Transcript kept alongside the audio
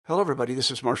Hello, everybody. This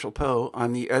is Marshall Poe.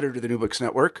 I'm the editor of the New Books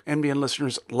Network. NBN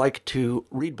listeners like to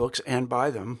read books and buy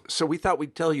them. So we thought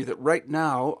we'd tell you that right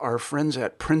now, our friends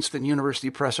at Princeton University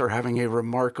Press are having a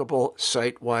remarkable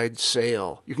site-wide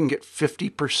sale. You can get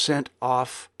 50%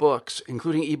 off books,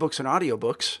 including ebooks and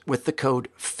audiobooks, with the code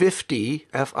 50,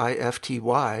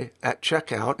 F-I-F-T-Y, at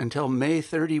checkout until May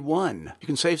 31. You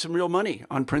can save some real money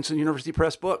on Princeton University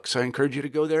Press books. I encourage you to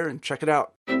go there and check it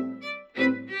out.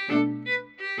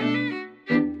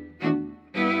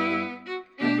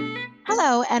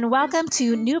 Hello, and welcome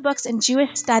to New Books in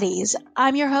Jewish Studies.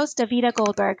 I'm your host, Davida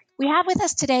Goldberg. We have with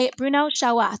us today Bruno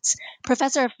Shawatz,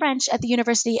 professor of French at the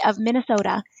University of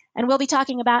Minnesota, and we'll be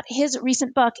talking about his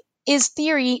recent book, Is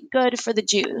Theory Good for the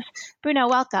Jews? Bruno,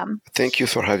 welcome. Thank you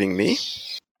for having me.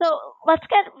 So let's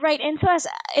get right into it.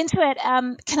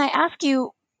 Can I ask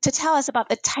you to tell us about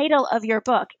the title of your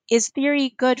book, Is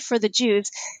Theory Good for the Jews?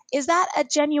 Is that a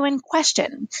genuine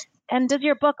question? And does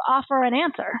your book offer an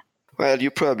answer? Well,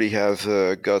 you probably have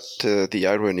got the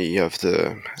irony of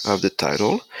the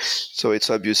title. So it's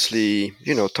obviously,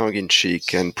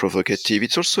 tongue-in-cheek and provocative.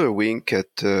 It's also a wink at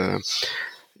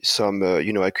some,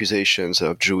 accusations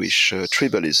of Jewish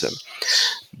tribalism.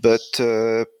 But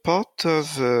part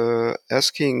of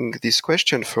asking this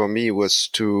question for me was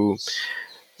to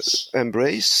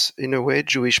embrace, in a way,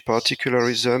 Jewish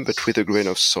particularism, but with a grain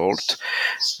of salt.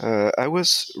 I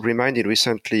was reminded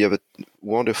recently of a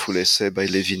wonderful essay by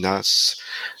Levinas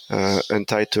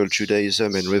entitled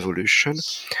Judaism and Revolution.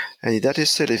 And in that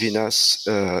essay, Levinas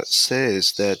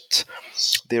says that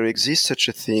there exists such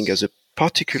a thing as a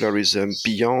particularism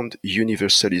beyond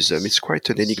universalism. It's quite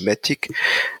an enigmatic,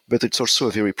 but it's also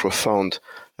a very profound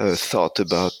thought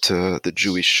about the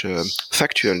Jewish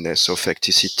factualness or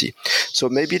facticity. So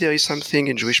maybe there is something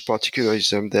in Jewish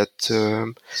particularism that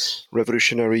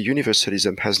revolutionary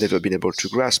universalism has never been able to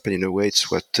grasp, and in a way it's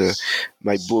what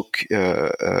my book,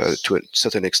 to a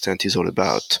certain extent, is all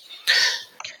about.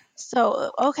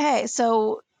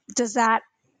 So does that,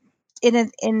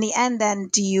 in the end then,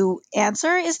 do you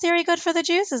answer, is theory good for the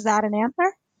Jews? Is that an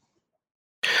answer?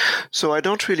 So I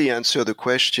don't really answer the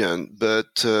question,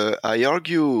 but I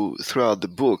argue throughout the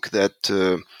book that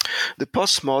the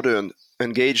postmodern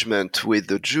engagement with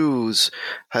the Jews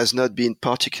has not been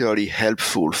particularly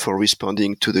helpful for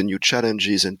responding to the new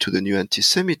challenges and to the new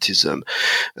anti-Semitism.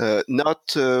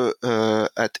 Not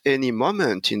at any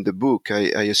moment in the book,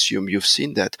 I assume you've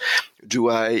seen that,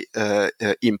 do I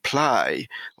imply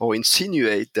or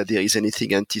insinuate that there is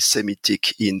anything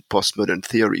anti-Semitic in postmodern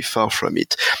theory. Far from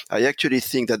it. I actually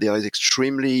think that there is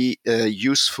extremely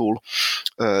useful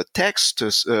text,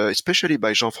 especially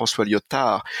by Jean-François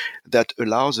Lyotard, that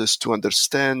allows us to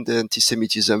understand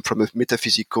anti-Semitism from a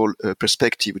metaphysical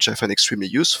perspective, which I find extremely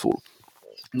useful.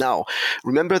 Now,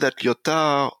 remember that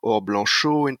Lyotard or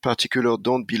Blanchot in particular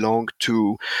did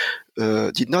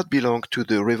not belong to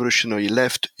the revolutionary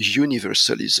left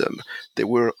universalism. They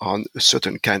were on a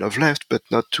certain kind of left, but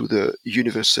not to the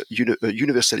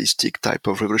universalistic type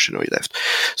of revolutionary left.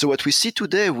 So what we see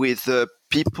today with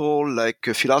people like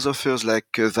philosophers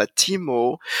like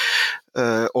Vatimo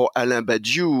or Alain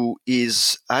Badiou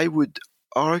is, I would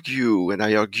argue, and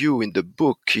I argue in the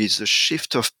book, is a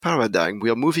shift of paradigm. We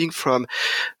are moving from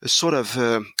a sort of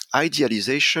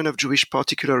idealization of Jewish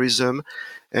particularism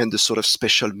and the sort of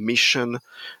special mission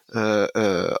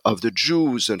of the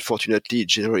Jews. Unfortunately,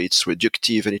 generally it's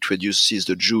reductive and it reduces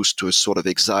the Jews to a sort of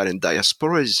exile and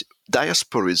diasporism.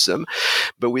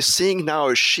 But we're seeing now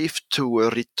a shift to a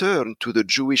return to the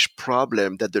Jewish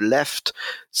problem that the left,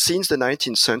 since the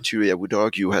 19th century, I would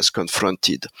argue, has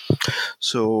confronted.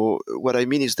 So what I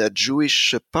mean is that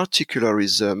Jewish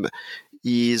particularism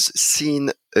is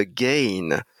seen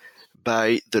again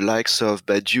by the likes of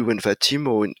Badiou and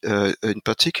Vatimo in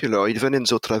particular, even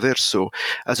Enzo Traverso,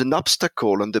 as an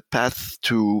obstacle on the path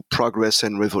to progress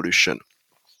and revolution.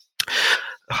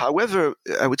 However,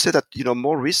 I would say that,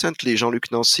 more recently,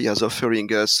 Jean-Luc Nancy is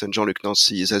offering us, and Jean-Luc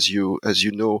Nancy is, as you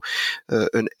know,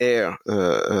 an heir,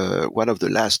 one of the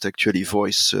last actually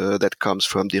voice that comes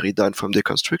from Derrida and from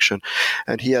deconstruction.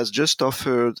 And he has just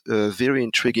offered a very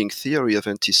intriguing theory of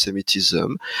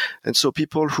anti-Semitism. And so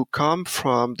people who come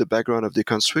from the background of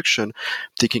deconstruction,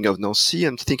 thinking of Nancy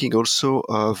and thinking also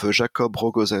of Jacob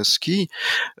Rogozinski,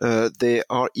 they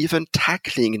are even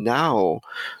tackling now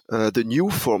the new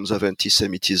forms of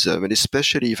anti-Semitism, and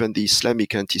especially even the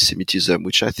Islamic anti-Semitism,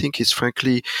 which I think is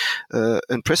frankly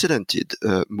unprecedented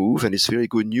move, and it's very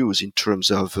good news in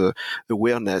terms of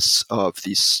awareness of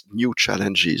these new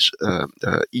challenges,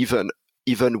 even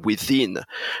within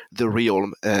the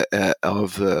realm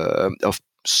of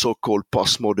so-called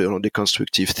postmodern or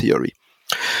deconstructive theory.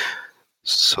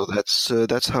 So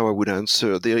that's how I would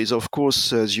answer. There is, of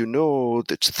course, as you know,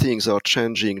 that things are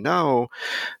changing now.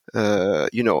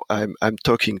 I'm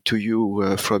talking to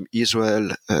you from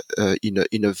Israel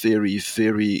in a very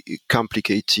very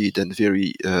complicated and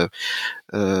very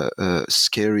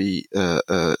scary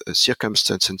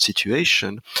circumstance and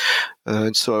situation.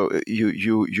 And so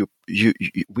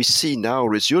we see now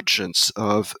resurgence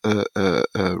of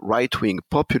right-wing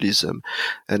populism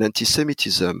and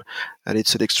anti-Semitism, and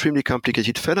it's an extremely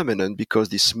complicated phenomenon because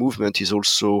this movement is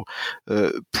also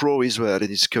pro-Israel and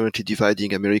is currently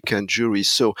dividing American juries.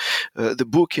 So the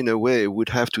book, in a way, would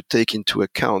have to take into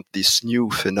account this new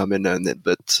phenomenon,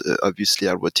 but obviously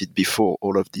I wrote it before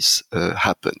all of this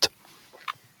happened.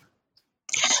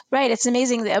 Right. It's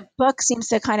amazing. A book seems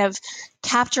to kind of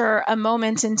capture a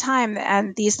moment in time,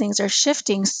 and these things are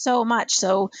shifting so much.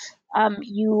 So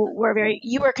you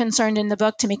were concerned in the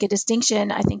book to make a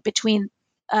distinction, I think, between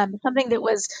something that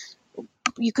was,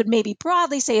 you could maybe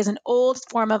broadly say, is an old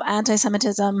form of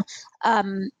anti-Semitism,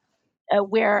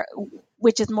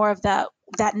 which is more of that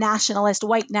nationalist,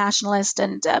 white nationalist,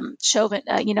 and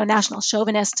national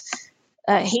chauvinist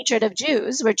hatred of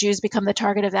Jews, where Jews become the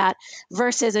target of that,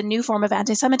 versus a new form of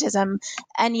anti-Semitism.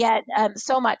 And yet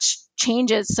so much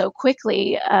changes so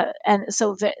quickly. And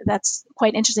so that's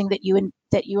quite interesting that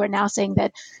you are now saying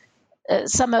that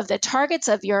some of the targets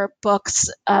of your book's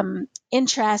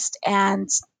interest and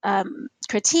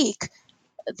critique,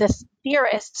 the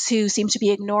theorists who seem to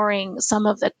be ignoring some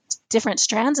of the different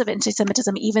strands of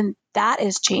anti-Semitism, even that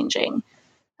is changing.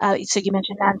 So you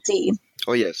mentioned Nancy.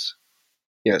 Oh, yes.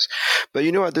 Yes. But,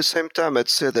 at the same time, I'd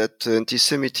say that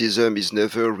anti-Semitism is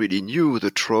never really new. The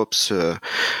tropes are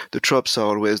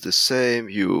always the same.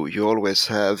 You always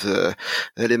have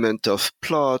element of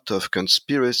plot, of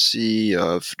conspiracy,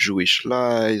 of Jewish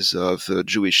lies, of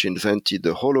Jewish invented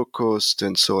the Holocaust,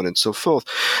 and so on and so forth.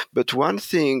 But one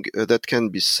thing that can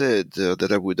be said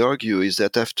that I would argue is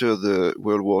that after the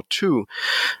World War II,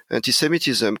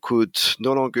 anti-Semitism could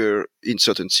no longer, in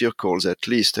certain circles at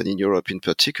least, and in Europe in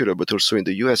particular, but also in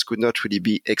the US, could not really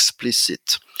be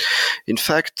explicit. In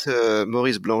fact,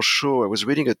 Maurice Blanchot, I was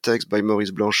reading a text by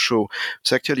Maurice Blanchot.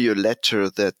 It's actually a letter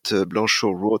that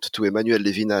Blanchot wrote to Emmanuel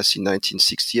Levinas in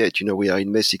 1968. We are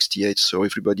in May 68, so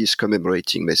everybody is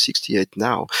commemorating May 68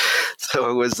 now. So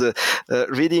I was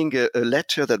reading a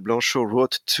letter that Blanchot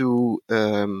wrote to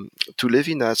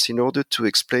Levinas in order to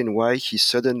explain why he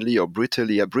suddenly or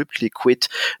abruptly quit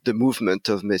the movement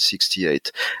of May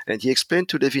 68. And he explained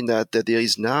to Levinas that there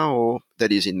is now,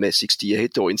 that is in May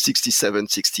 68 or in 67,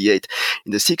 68,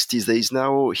 in the 60s, there is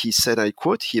now, he said, I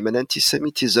quote him, an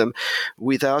anti-Semitism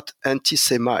without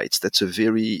anti-Semites. That's a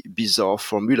very bizarre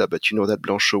formula, but you know that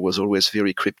Blanchot was always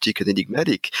very cryptic and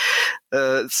enigmatic.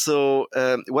 So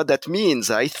what that means,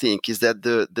 I think, is that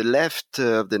the left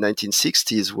of the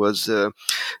 1960s was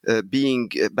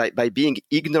by being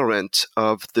ignorant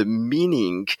of the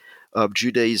meaning of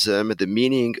Judaism, the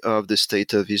meaning of the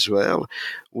State of Israel,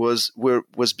 was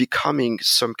becoming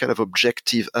some kind of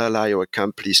objective ally or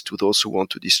accomplice to those who want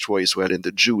to destroy Israel and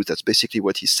the Jews. That's basically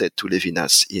what he said to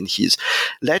Levinas in his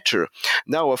letter.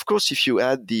 Now, of course, if you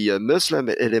add the Muslim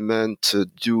element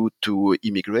due to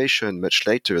immigration much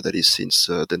later, that is since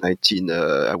the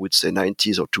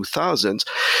 90s or 2000s,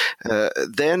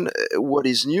 then what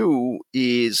is new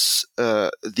is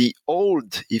the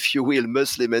old, if you will,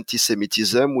 Muslim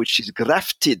anti-Semitism, which is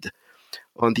grafted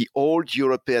on the old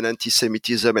European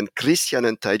anti-Semitism and Christian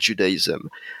anti-Judaism,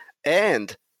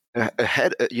 and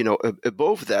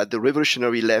above that, the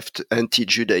revolutionary left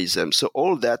anti-Judaism. So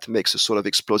all that makes a sort of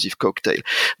explosive cocktail.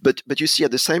 But you see,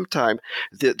 at the same time,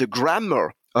 the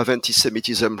grammar of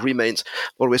anti-Semitism remains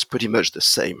always pretty much the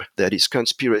same. That is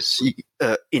conspiracy,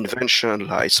 invention,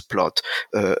 lies, plot,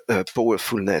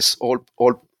 powerfulness, all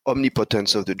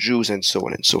omnipotence of the Jews, and so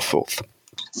on and so forth.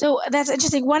 So that's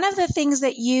interesting. One of the things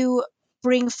that you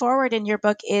bring forward in your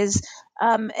book is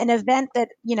an event that,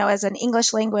 as an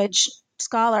English language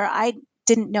scholar, I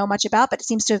didn't know much about, but it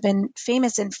seems to have been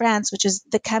famous in France, which is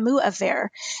the Camus affair.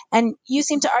 And you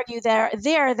seem to argue there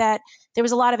that there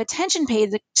was a lot of attention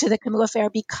paid to the Camus affair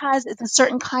because it's a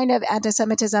certain kind of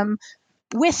anti-Semitism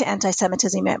with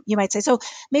anti-Semitism, you might say. So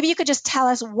maybe you could just tell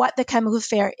us what the Camus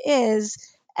affair is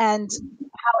and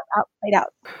how it played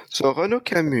out. So Renaud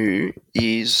Camus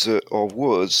is or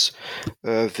was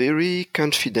a very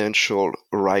confidential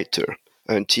writer.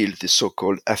 until the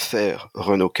so-called Affaire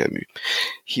Renaud Camus.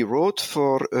 He wrote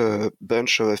for a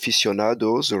bunch of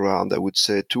aficionados, around, I would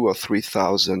say, 2,000 or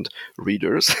 3,000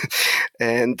 readers.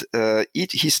 And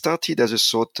he started as a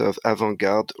sort of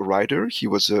avant-garde writer. He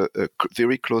was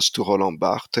very close to Roland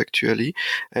Barthes, actually,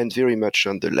 and very much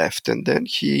on the left. And then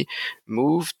he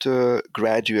moved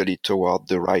gradually toward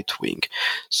the right wing.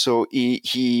 So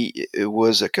he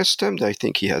was accustomed, I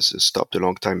think he has stopped a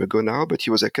long time ago now, but he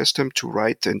was accustomed to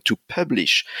write and to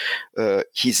publish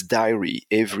his diary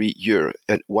every year,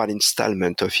 and one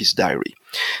installment of his diary.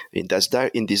 In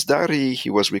this diary, he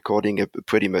was recording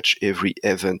pretty much every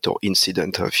event or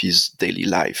incident of his daily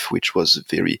life, which was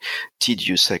very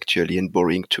tedious, actually, and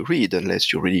boring to read,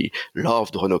 unless you really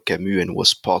loved Renaud Camus and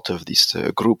was part of this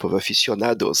group of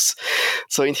aficionados.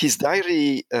 So in his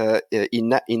diary,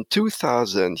 in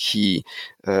 2000, he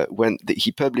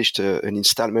published an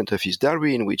installment of his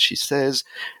diary in which he says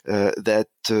that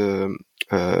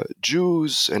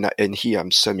Jews, and here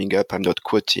I'm summing up, I'm not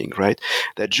quoting, right?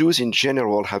 That Jews in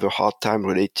general have a hard time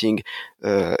relating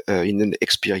in an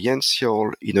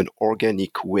experiential, in an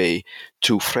organic way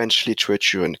to French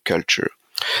literature and culture.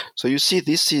 So you see,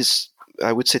 this is,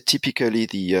 I would say, typically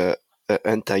the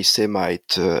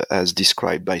anti-Semite as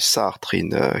described by Sartre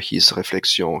in his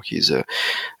Réflexions, his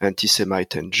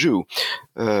anti-Semite and Jew.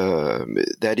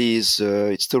 That is,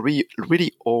 it's the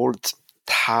really old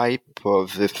type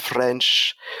of the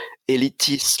French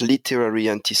elitist literary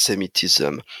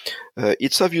anti-Semitism.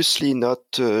 It's obviously not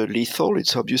lethal.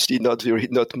 It's obviously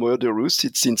not murderous.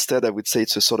 It's instead, I would say,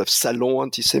 it's a sort of salon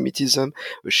anti-Semitism,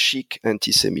 a chic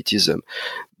anti-Semitism.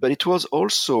 But it was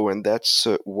also, and that's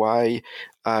why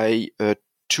I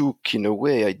in a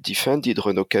way, I defended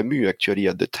Renaud Camus actually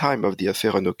at the time of the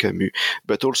Affaire Renaud Camus,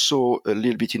 but also a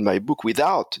little bit in my book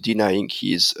without denying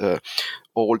his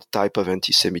old type of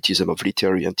anti-Semitism, of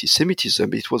literary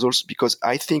anti-Semitism. It was also because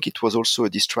I think it was also a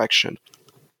distraction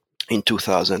in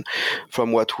 2000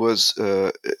 from what was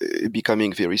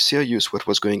becoming very serious, what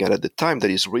was going on at the time,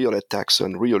 that is real attacks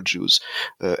on real Jews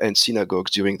and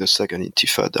synagogues during the Second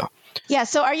Intifada. Yeah,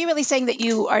 so are you really saying that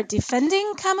you are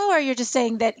defending Camus, or you're just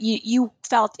saying that you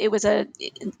felt there was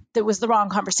the wrong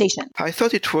conversation? I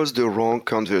thought it was the wrong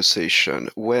conversation.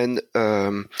 When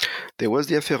there was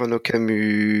the Affaire Renaud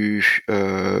Camus,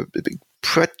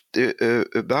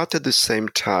 about at the same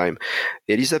time,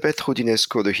 Elisabeth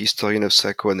Roudinesco, the historian of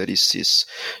psychoanalysis,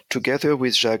 together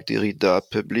with Jacques Derrida,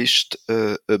 published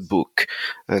a book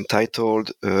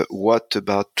entitled What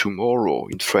About Tomorrow?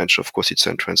 In French, of course, it's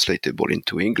untranslatable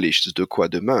into English. De quoi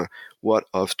demain? What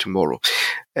of tomorrow?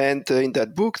 And in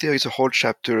that book, there is a whole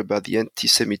chapter about the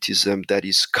anti-Semitism that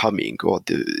is coming, or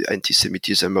the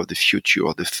anti-Semitism of the future,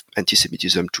 or the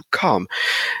anti-Semitism to come.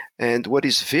 And what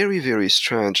is very, very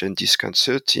strange and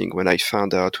disconcerting when I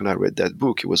found out, when I read that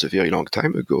book, it was a very long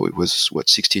time ago, it was,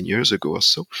 16 years ago or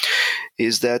so,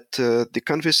 is that the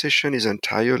conversation is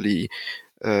entirely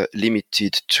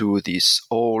limited to this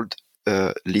old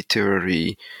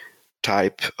literary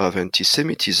type of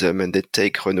anti-Semitism, and they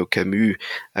take Renaud Camus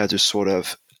as a sort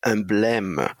of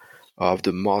emblem of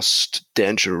the most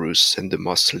dangerous and the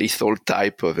most lethal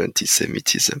type of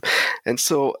anti-Semitism. And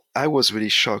so I was really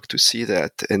shocked to see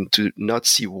that and to not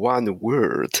see one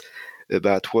word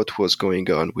about what was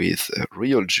going on with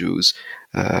real Jews,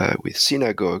 with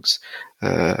synagogues,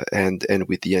 and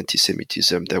with the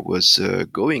anti-Semitism that was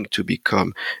going to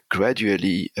become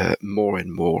gradually more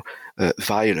and more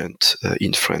violent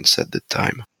in France at the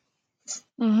time.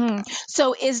 Mm-hmm.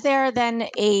 So is there then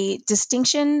a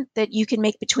distinction that you can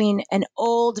make between an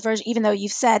old version, even though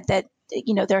you've said that,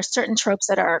 there are certain tropes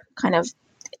that are kind of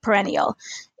perennial?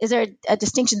 Is there a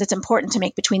distinction that's important to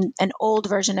make between an old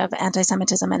version of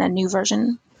anti-Semitism and a new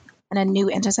version and a new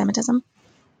anti-Semitism?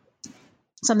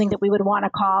 Something that we would want to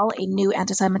call a new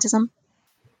anti-Semitism?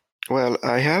 Well,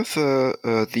 I have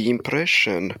the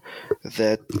impression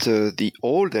that the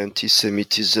old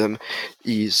anti-Semitism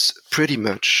is pretty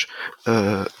much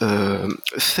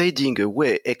fading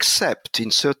away, except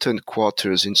in certain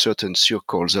quarters, in certain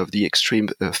circles of the extreme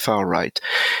far right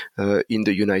in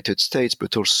the United States,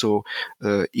 but also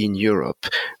in Europe.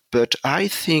 But I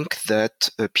think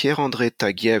that Pierre-André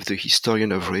Taguieff, the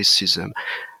historian of racism,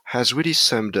 has really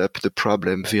summed up the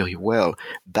problem very well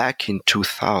back in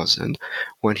 2000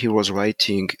 when he was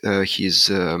writing his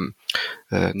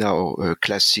now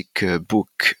classic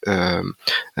book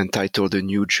entitled The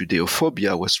New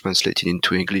Judeophobia, was translated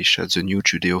into English as The New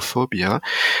Judeophobia.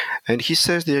 And he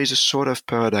says there is a sort of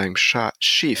paradigm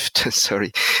shift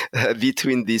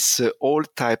between this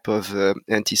old type of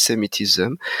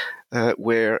anti-Semitism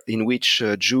in which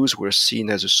Jews were seen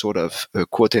as a sort of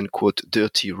quote unquote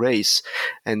dirty race,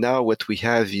 and now what we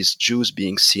have is Jews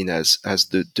being seen as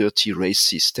the dirty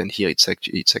racist. And here it's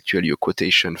actually a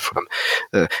quotation from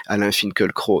Alain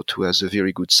Finkielkraut, who has a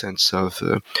very good sense of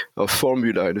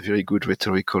formula and a very good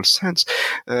rhetorical sense.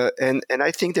 And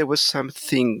I think there was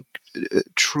something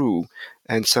true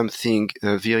and something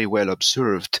very well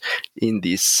observed in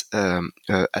this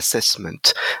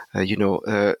assessment.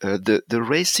 The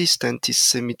racist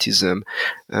anti-Semitism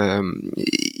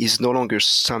is no longer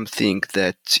something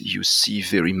that you see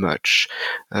very much.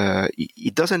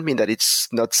 It doesn't mean that it's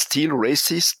not still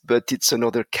racist, but it's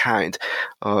another kind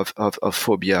of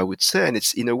phobia, I would say. And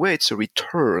it's, in a way, it's a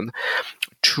return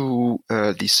to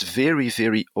this very,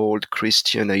 very old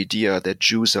Christian idea that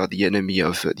Jews are the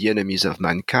enemies of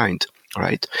mankind,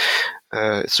 right?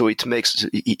 So it makes,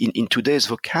 in today's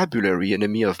vocabulary,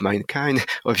 enemy of mankind,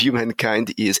 of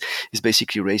humankind, is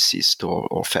basically racist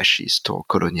or fascist or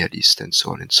colonialist and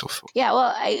so on and so forth. Yeah,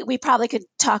 well, we probably could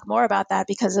talk more about that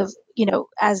because of,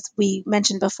 as we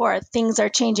mentioned before, things are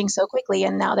changing so quickly,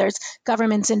 and now there's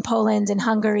governments in Poland and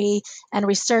Hungary and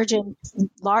resurgent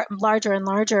larger and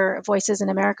larger voices in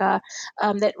America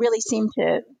that really seem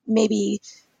to maybe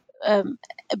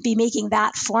be making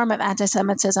that form of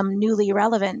anti-Semitism newly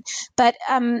relevant. But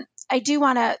I do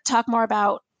want to talk more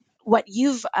about what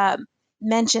you've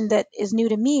mentioned that is new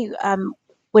to me,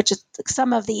 which is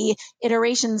some of the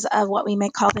iterations of what we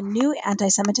might call the new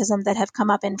anti-Semitism that have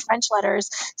come up in French letters,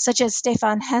 such as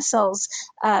Stefan Hessel's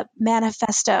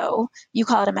manifesto. You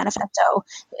call it a manifesto.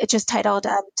 It's just titled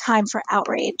Time for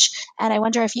Outrage. And I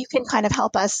wonder if you can kind of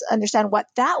help us understand what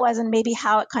that was and maybe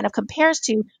how it kind of compares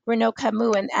to Renaud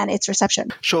Camus and its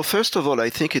reception. Sure. First of all, I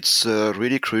think it's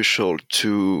really crucial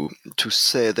to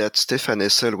say that Stefan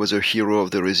Hessel was a hero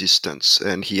of the resistance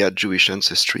and he had Jewish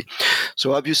ancestry.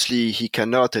 So obviously he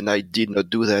cannot, and I did not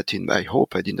do that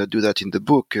I did not do that in the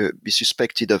book, be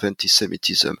suspected of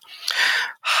anti-Semitism.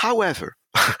 However,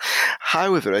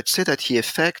 I'd say that he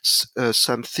affects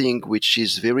something which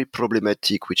is very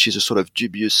problematic, which is a sort of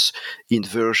dubious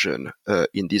inversion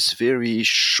in this very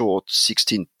short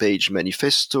 16-page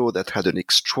manifesto that had an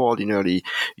extraordinarily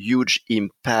huge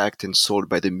impact and sold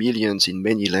by the millions in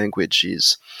many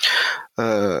languages.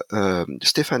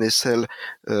 Stefan Hessel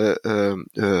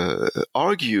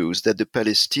argues that the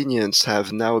Palestinians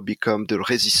have now become the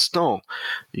résistants,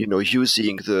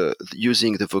 using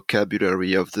the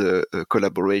vocabulary of the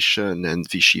collaboration and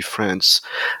Vichy France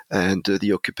and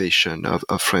the occupation of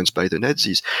France by the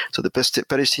Nazis. So the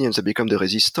Palestinians have become the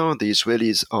résistants, the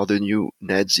Israelis are the new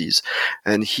Nazis.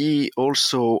 And he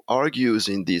also argues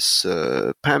in this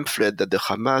pamphlet that the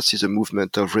Hamas is a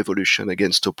movement of revolution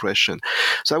against oppression.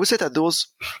 So I would say that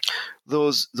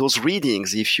those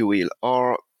readings, if you will,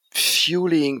 are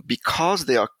fueling, because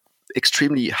they are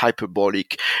extremely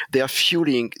hyperbolic, they are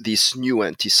fueling this new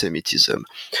anti-Semitism.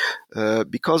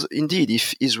 Because indeed,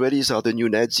 if Israelis are the new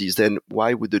Nazis, then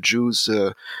why would the Jews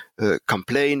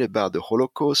complain about the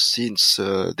Holocaust, since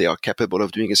they are capable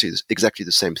of doing exactly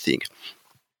the same thing?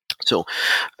 So,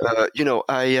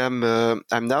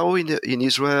 I'm now in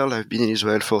Israel. I've been in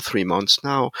Israel for 3 months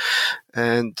now,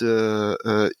 and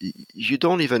you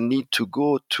don't even need to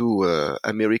go to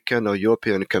American or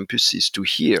European campuses to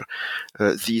hear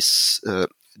this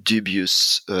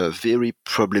dubious, very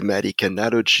problematic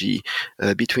analogy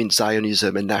between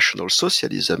Zionism and National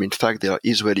Socialism. In fact, there are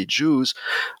Israeli Jews,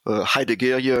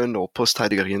 Heideggerian or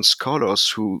post-Heideggerian scholars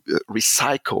who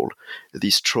recycle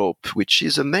this trope, which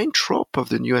is a main trope of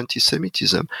the new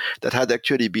anti-Semitism that had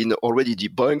actually been already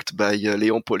debunked by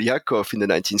Leon Poliakov in the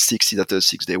 1960s after the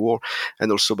Six-Day War, and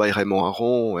also by Raymond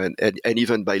Aron and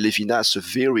even by Levinas a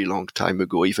very long time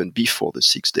ago, even before the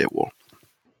Six-Day War.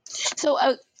 So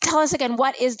tell us again,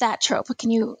 what is that trope?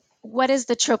 What is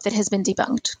the trope that has been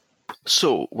debunked?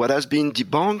 So what has been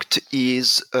debunked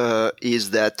is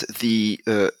that the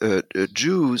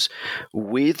Jews,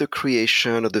 with the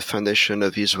creation of the foundation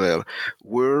of Israel,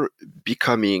 were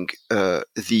becoming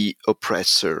the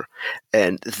oppressor,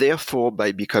 and therefore,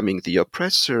 by becoming the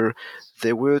oppressor,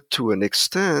 they were to an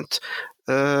extent,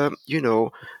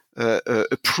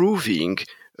 approving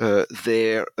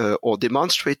their or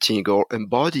demonstrating or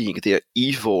embodying their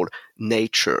evil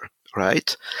nature,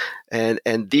 right?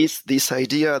 And this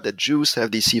idea that Jews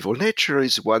have this evil nature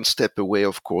is one step away,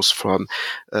 of course, from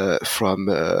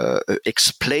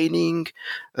explaining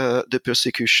the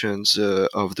persecutions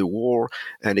of the war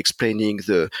and explaining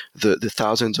the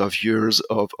thousands of years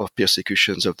of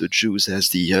persecutions of the Jews as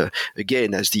the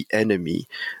enemy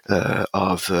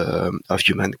of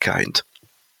humankind.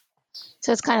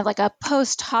 So it's kind of like a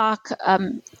post hoc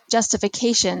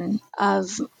justification of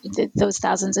those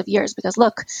thousands of years. Because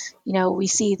look, we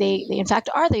see they in fact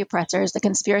are the oppressors. The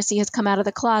conspiracy has come out of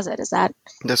the closet. Is that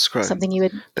That's correct? Something you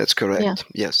would? That's correct. Yeah.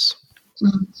 Yes.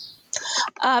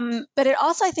 But it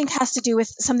also, I think, has to do with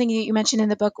something you mentioned in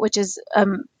the book, which is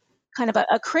kind of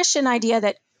a Christian idea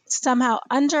that somehow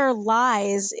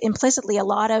underlies implicitly a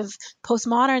lot of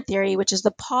postmodern theory, which is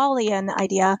the Paulian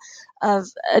idea of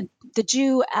the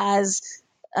Jew as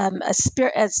a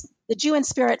spirit, as the Jew in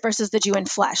spirit versus the Jew in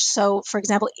flesh. So, for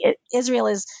example, Israel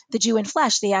is the Jew in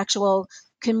flesh, the actual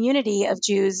community of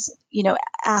Jews,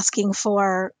 asking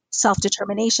for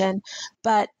self-determination,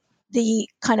 but the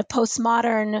kind of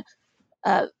postmodern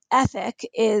ethic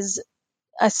is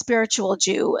a spiritual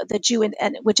Jew, the Jew,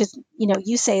 and which is,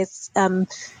 you say it's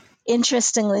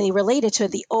interestingly related to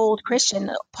the old Christian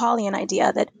Paulian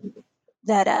idea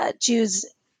that Jews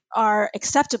are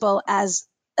acceptable as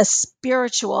a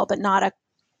spiritual but not a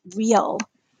real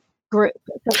group.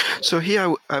 So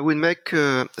here I would make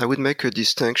a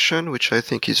distinction, which I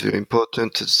think is very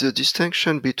important. It's the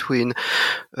distinction between,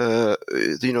 I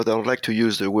don't like to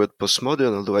use the word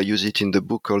postmodern, although I use it in the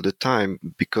book all the time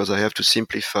because I have to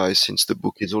simplify, since the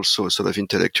book is also a sort of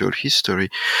intellectual history.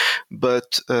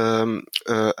 But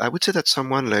I would say that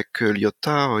someone like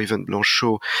Lyotard or even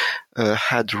Blanchot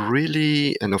had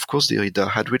really, and of course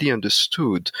Derrida, had really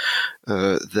understood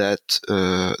that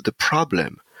the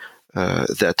problem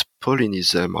that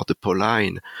Paulinism, or the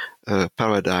Pauline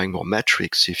paradigm or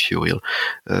matrix, if you will,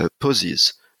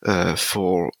 poses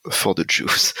for the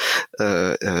Jews.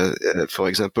 For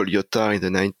example, Lyotard in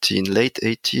the late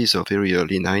 80s or very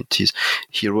early 90s,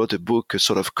 he wrote a book, a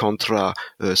sort of contra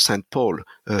Saint Paul,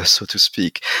 so to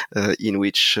speak, in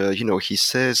which he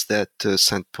says that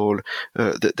Saint Paul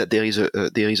that there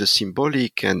is a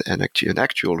symbolic and an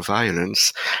actual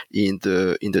violence in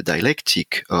the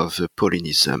dialectic of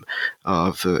Paulinism,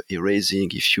 of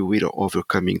erasing, if you will, or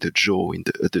overcoming the Jew in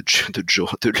the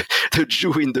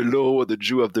Jew in the law, or the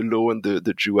Jew of the law and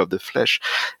the Jew of the flesh,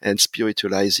 and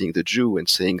spiritualizing the Jew and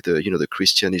saying the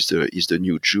Christian is the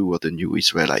new Jew or the new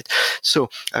Israelite. So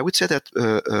I would say that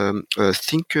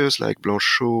thinkers like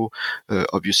Blanchot,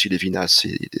 obviously Levinas,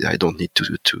 I don't need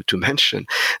to mention,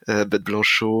 but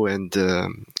Blanchot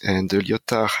and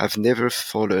Lyotard have never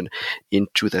fallen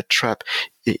into that trap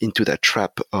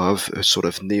of a sort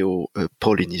of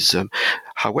neo-Paulinism.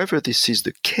 However, this is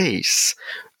the case.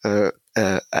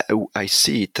 I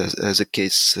see it as a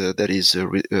case that is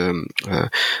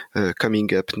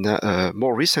coming up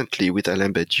more recently with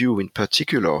Alain Badiou in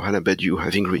particular. Alain Badiou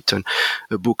having written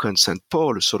a book on St.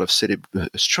 Paul, a sort of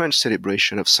a strange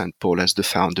celebration of St. Paul as the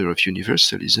founder of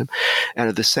universalism, and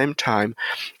at the same time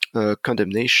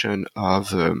condemnation of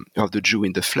the Jew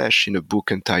in the flesh in a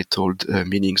book entitled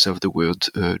Meanings of the Word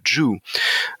Jew,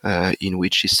 in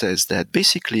which he says that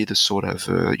basically the sort of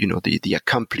the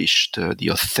accomplished, the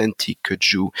authentic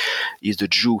Jew is the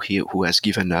Jew here who has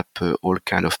given up all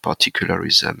kind of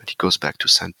particularism. And he goes back to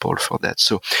St. Paul for that.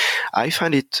 So I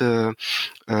find it.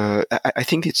 I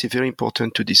think it's very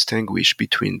important to distinguish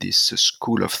between this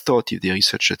school of thought, if there is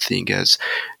such a thing as,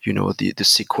 the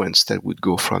sequence that would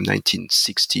go from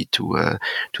 1960 to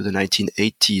the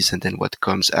 1980s, and then what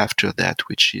comes after that,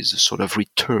 which is a sort of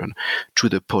return to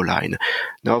the Pauline.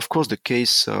 Now, of course, the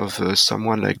case of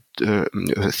someone like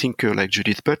a thinker like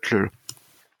Judith Butler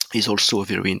is also a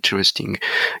very interesting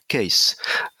case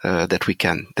that we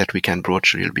can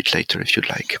broach a little bit later, if you'd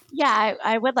like. Yeah,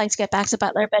 I would like to get back to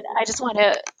Butler, but I just want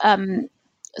to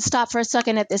stop for a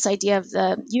second at this idea of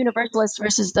the universalist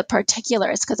versus the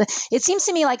particularist, because it seems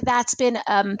to me like that's been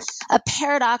a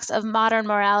paradox of modern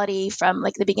morality from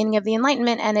like the beginning of the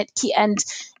Enlightenment, and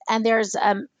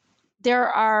there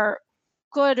are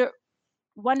good,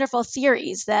 wonderful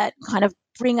theories that kind of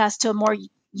bring us to a more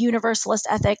universalist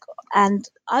ethic, and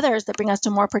others that bring us to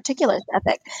a more particularist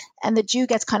ethic, and the Jew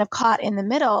gets kind of caught in the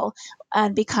middle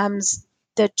and becomes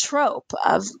the trope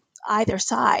of either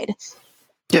side.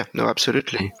 Yeah, no,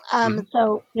 absolutely.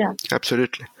 So, yeah.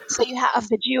 Absolutely. So you have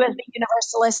the Jew as the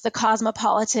universalist, the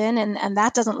cosmopolitan, and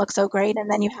that doesn't look so great. And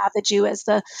then you have the Jew as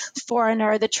the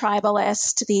foreigner, the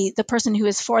tribalist, the person who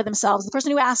is for themselves, the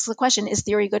person who asks the question, is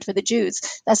theory good for the Jews?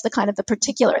 That's the kind of the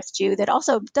particularist Jew that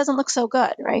also doesn't look so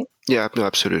good, right? Yeah, no,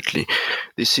 absolutely.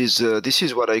 This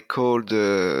is what I called,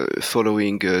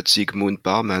 following Zygmunt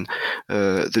Bauman,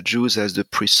 the Jews as the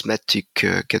prismatic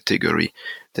category.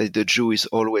 That the Jew is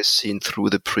always seen through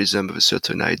the prism of a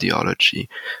certain ideology,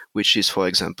 which is, for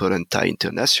example,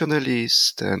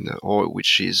 anti-internationalist, or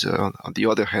which is, on the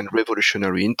other hand,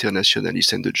 revolutionary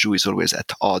internationalist, and the Jew is always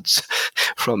at odds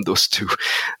from those two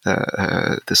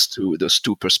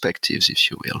perspectives,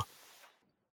 if you will.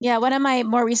 Yeah, one of my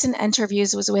more recent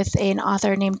interviews was with an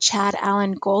author named Chad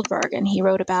Allen Goldberg, and he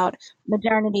wrote about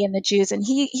modernity and the Jews. And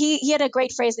he had a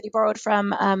great phrase that he borrowed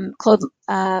from Claude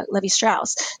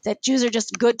Levi-Strauss, that Jews are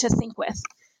just good to think with.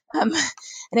 And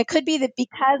it could be that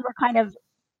because we're kind of,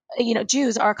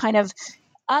 Jews are kind of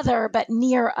other but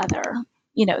near other.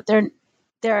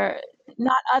 They're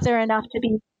not other enough to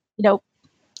be,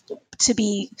 to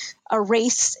be a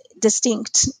race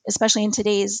distinct, especially in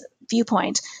today's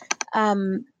viewpoint.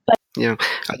 Yeah,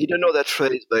 I didn't know that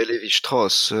phrase by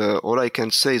Levi-Strauss. All I can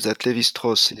say is that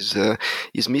Levi-Strauss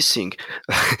is missing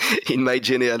in my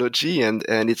genealogy, and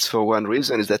it's for one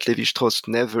reason, is that Levi-Strauss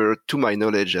never, to my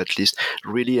knowledge at least,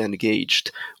 really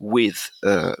engaged with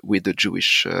the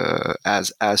Jewish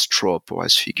as trope or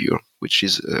as figure, which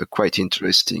is quite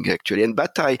interesting actually. And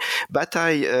Bataille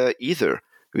either,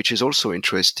 which is also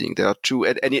interesting. There are two,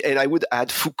 and I would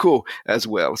add Foucault as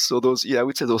well. So I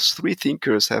would say those three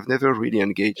thinkers have never really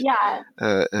engaged in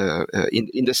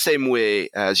the same way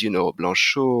as,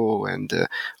 Blanchot and,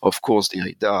 of course,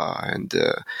 Derrida.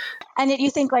 And yet you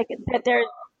think like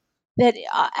that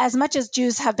as much as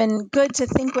Jews have been good to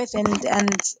think with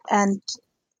and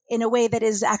in a way that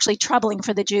is actually troubling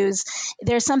for the Jews,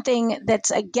 there's something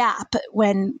that's a gap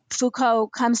when Foucault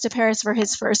comes to Paris for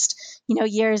his first,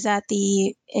 years at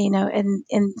the,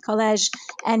 in college,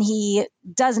 and he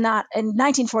does not, in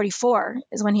 1944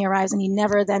 is when he arrives, and he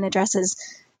never then addresses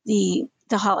the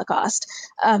Holocaust.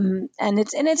 And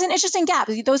it's an interesting gap.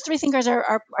 Those three thinkers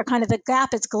are kind of, the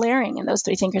gap is glaring in those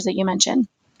three thinkers that you mentioned.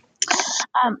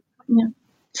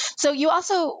 So you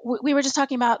also, we were just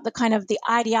talking about the kind of the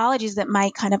ideologies that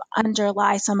might kind of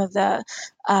underlie some of the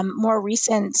more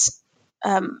recent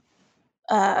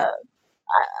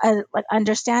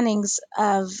understandings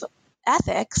of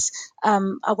ethics,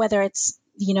 whether it's,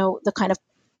 the kind of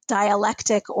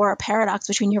dialectic or a paradox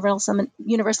between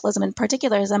universalism and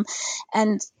particularism.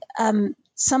 And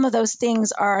some of those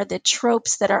things are the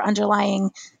tropes that are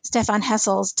underlying Stefan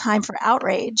Hessel's Time for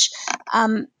Outrage.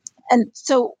 And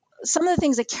so some of the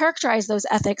things that characterize those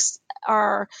ethics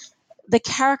are the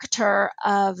character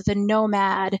of the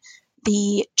nomad,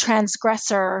 the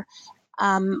transgressor,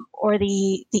 or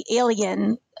the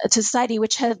alien to society,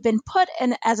 which have been put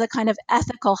in as a kind of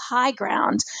ethical high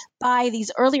ground by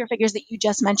these earlier figures that you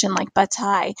just mentioned, like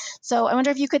Bataille. So I wonder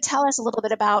if you could tell us a little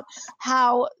bit about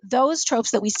how those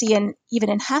tropes that we see even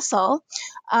in Hessel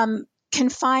can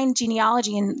find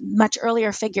genealogy in much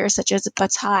earlier figures such as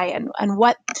Bataille, and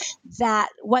what that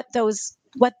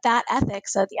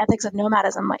ethics, the ethics of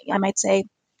nomadism, I might say,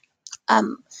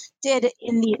 did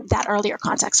in that earlier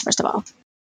context. First of all.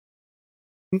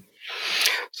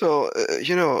 So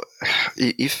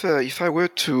if I were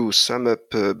to sum up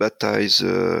Bataille's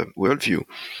worldview,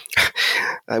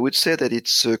 I would say that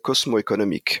it's a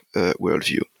cosmo-economic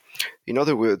worldview. In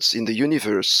other words, in the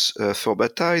universe, for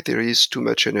Bataille, there is too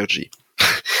much energy.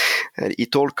 And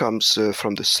it all comes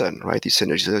from the sun, right? This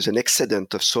energy. There's an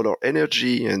excedent of solar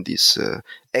energy, and this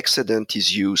excedent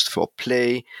is used for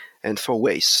play and for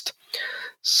waste.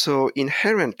 So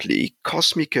inherently,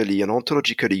 cosmically and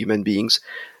ontologically, human beings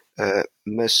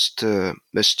must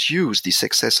use this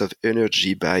excess of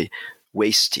energy by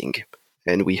wasting.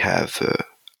 And we have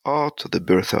art, the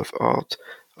birth of art,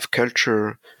 of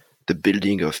culture, the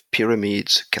building of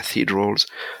pyramids, cathedrals,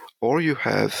 or you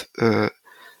have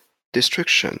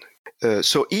destruction.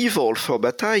 So evil for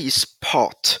Bataille is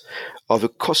part of a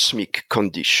cosmic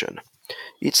condition.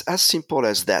 It's as simple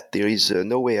as that. There is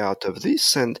no way out of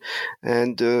this, and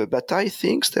Bataille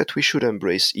thinks that we should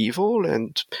embrace evil,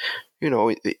 and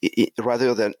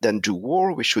rather than do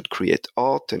war, we should create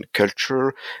art and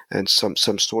culture and some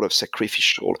sort of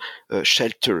sacrificial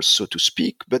shelters, so to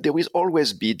speak. But there will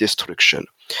always be destruction.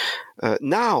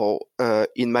 Now,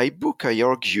 in my book, I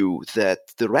argue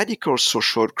that the radical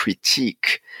social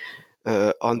critique,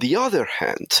 on the other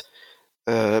hand,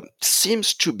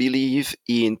 seems to believe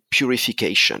in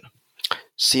purification,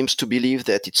 seems to believe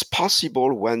that it's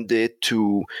possible one day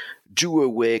to do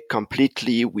away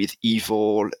completely with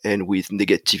evil and with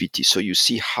negativity. So you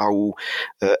see how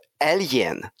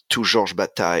alien to Georges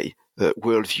Bataille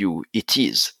worldview it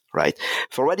is, right?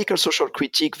 For radical social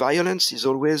critique, violence is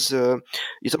always a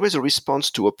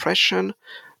response to oppression.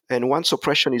 And once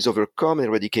oppression is overcome and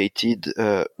eradicated,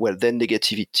 then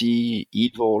negativity,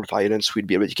 evil, violence will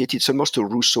be eradicated. It's almost a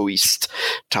Rousseauist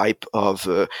type of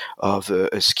a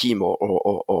scheme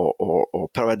or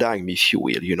paradigm, if you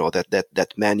will.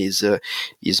 That man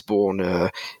is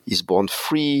born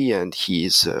free, and he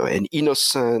is an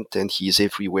innocent, and he is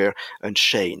everywhere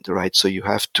unchained, right? So you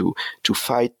have to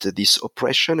fight this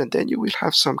oppression, and then you will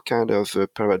have some kind of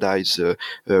paradise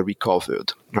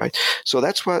recovered. right? So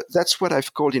that's what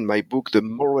I've called in my book the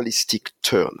moralistic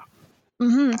turn.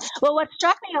 Mm-hmm. Well, what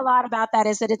struck me a lot about that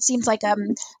is that it seems like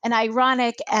an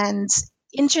ironic and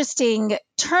interesting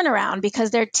turnaround,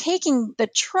 because they're taking the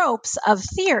tropes of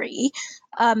theory,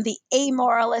 the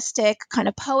amoralistic kind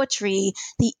of poetry,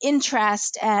 the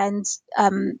interest and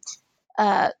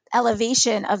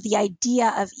elevation of the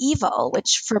idea of evil,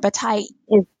 which for Bataille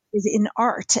is in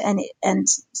art, and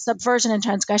subversion and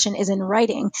transgression is in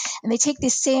writing. And they take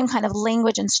these same kind of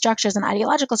language and structures and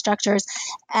ideological structures,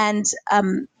 and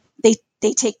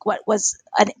they take what was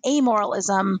an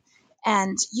amoralism,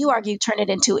 and you argue turn it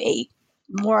into a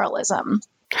moralism.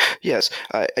 Yes,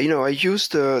 I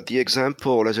used the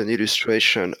example as an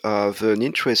illustration of an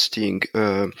interesting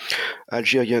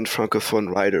Algerian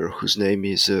francophone writer whose name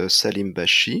is Salim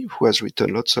Bashi, who has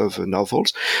written lots of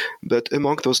novels. But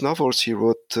among those novels, he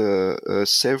wrote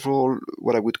several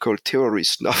what I would call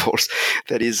terrorist novels.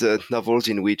 That is, novels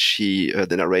in which the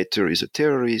narrator is a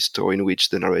terrorist, or in which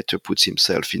the narrator puts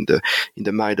himself in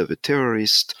the mind of a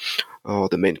terrorist, or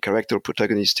the main character,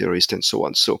 protagonist, terrorist, and so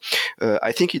on. So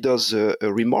I think he does a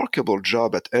remarkable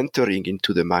job at entering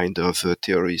into the mind of a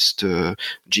terrorist,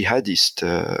 jihadist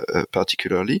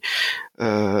particularly.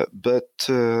 But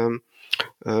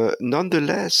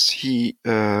nonetheless, he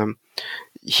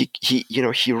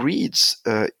reads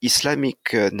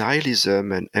Islamic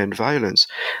nihilism and violence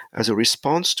as a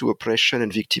response to oppression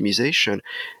and victimization,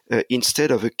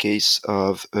 instead of a case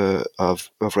of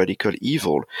radical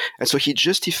evil. And so he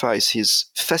justifies his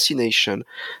fascination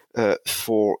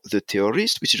for the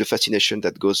terrorist, which is a fascination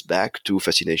that goes back to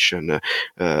fascination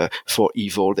for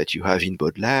evil that you have in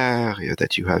Baudelaire,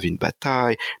 that you have in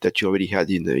Bataille, that you already had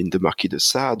in the Marquis de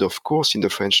Sade, of course, in the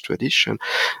French tradition,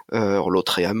 or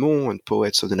Lautréamont and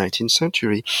poets of the 19th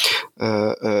century.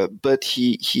 But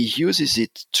he uses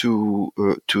it to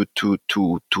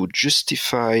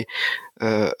justify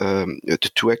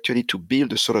to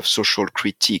build a sort of social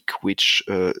critique, which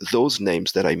those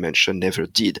names that I mentioned never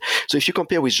did. So if you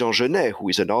compare with Jean Genet, who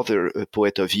is another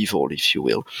poet of evil, if you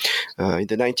will, in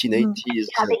the 1980s.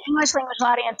 Yeah, the English language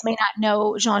audience may not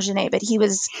know Jean Genet, but he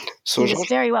was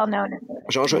very well known.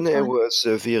 Jean Genet was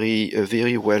a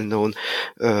very well known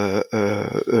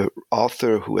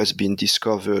author who has been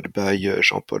discovered by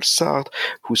Jean-Paul Sartre,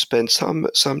 who spent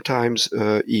sometimes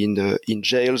in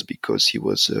jails because he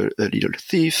was a little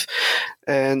thief,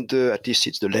 and at least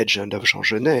it's the legend of Jean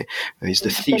Genet. He's the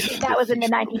thief. That was in the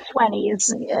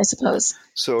 1920s, I suppose.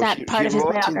 So he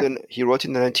wrote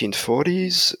in the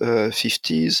 1940s,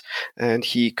 50s, and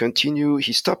he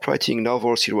stopped writing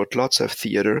novels. He wrote lots of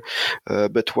theater,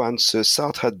 but once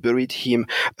Sartre had buried him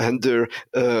under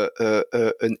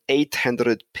an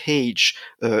 800-page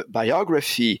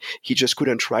biography, he just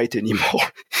couldn't write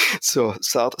anymore. So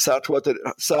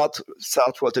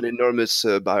Sartre wrote an enormous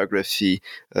biography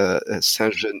of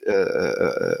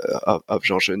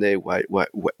Jean Genet,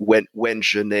 when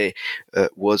Genet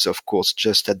was, of course,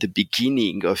 just at the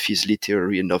beginning of his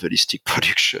literary and novelistic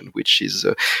production, which is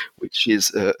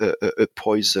a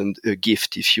poisoned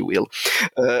gift, if you will.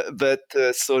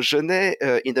 So Genet,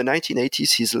 in the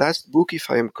 1980s, his last book, if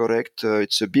I am correct,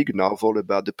 it's a big novel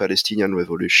about the Palestinian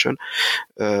Revolution,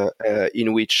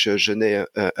 in which Genet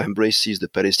embraces the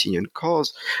Palestinian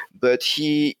cause, but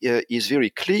he is very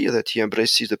clear that he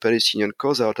embraces the Palestinian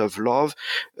cause out of love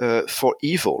for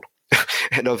evil.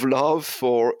 And of love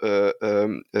for a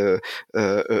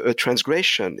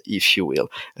transgression, if you will,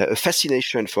 a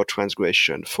fascination for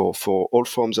transgression, for all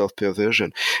forms of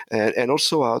perversion, and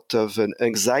also out of an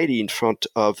anxiety in front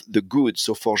of the good.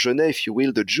 So for Genet, if you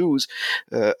will, the Jews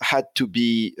had to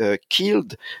be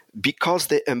killed because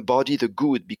they embody the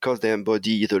good, because they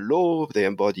embody the law, they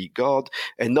embody God,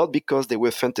 and not because they were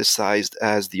fantasized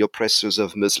as the oppressors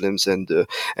of Muslims and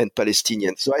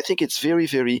Palestinians. So I think it's very,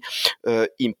 very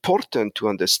important to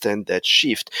understand that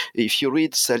shift. If you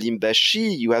read Salim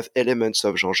Bashi, you have elements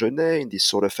of Jean Genet in this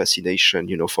sort of fascination,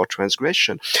 for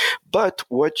transgression. But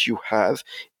what you have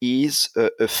is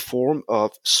a form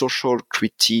of social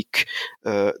critique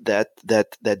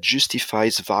that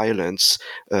justifies violence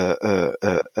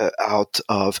out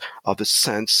of a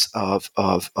sense of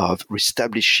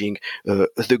reestablishing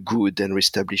the good and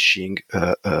reestablishing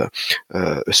a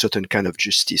certain kind of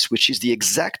justice, which is the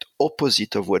exact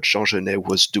opposite of what Jean Genet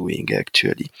was doing,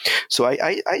 actually. So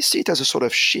I see it as a sort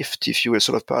of shift, if you will, a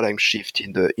sort of paradigm shift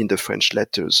in the French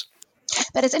letters.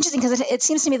 But it's interesting because it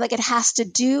seems to me like it has to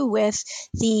do with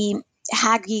the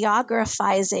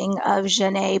hagiographizing of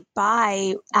Genet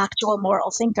by actual moral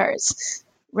thinkers,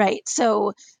 right?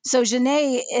 So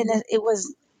Genet, it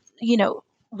was,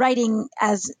 writing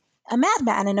as a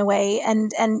madman in a way,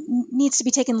 and needs to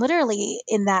be taken literally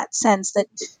in that sense that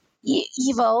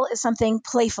evil is something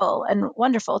playful and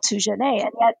wonderful to Genet,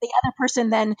 and yet the other person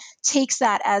then takes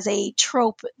that as a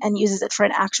trope and uses it for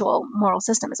an actual moral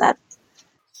system. Is that?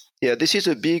 Yeah, this is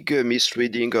a big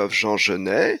misreading of Jean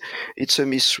Genet. It's a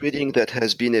misreading that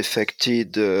has been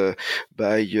effected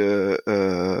by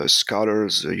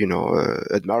scholars,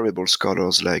 admirable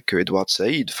scholars like Edward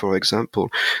Said, for example,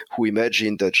 who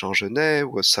imagined that Jean Genet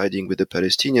was siding with the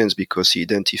Palestinians because he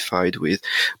identified with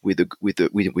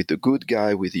the good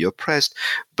guy, with the oppressed.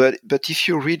 But if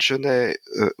you read Genet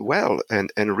well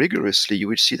and rigorously, you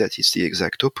will see that it's the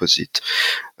exact opposite.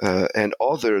 And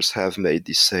others have made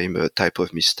the same type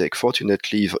of mistake.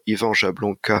 Fortunately, Yvan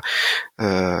Jablonka,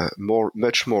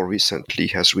 much more recently,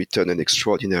 has written an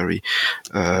extraordinary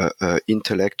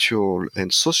intellectual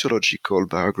and sociological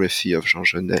biography of Jean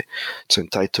Genet. It's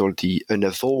entitled "The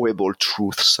Unavowable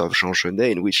Truths of Jean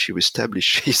Genet," in which he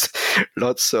establishes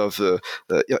lots of,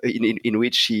 in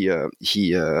which he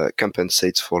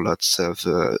compensates for lots of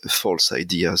false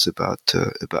ideas about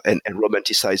and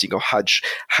romanticizing or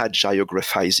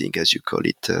hagiographizing, as you call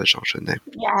it, Jean Genet.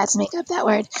 Yeah, I had to make up that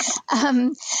word.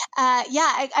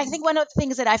 I think one of the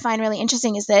things that I find really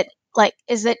interesting is that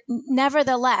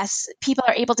nevertheless people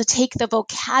are able to take the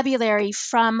vocabulary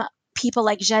from people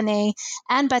like Genet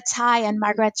and Bataille and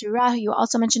Margaret Duras, who you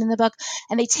also mentioned in the book,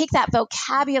 and they take that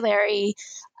vocabulary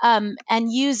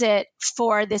and use it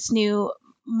for this new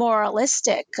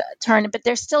moralistic turn, but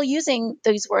they're still using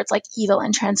those words like evil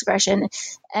and transgression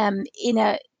in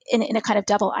a kind of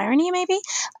double irony, maybe.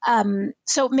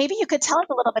 So maybe you could tell us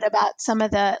a little bit about some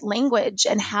of the language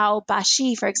and how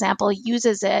Bashir, for example,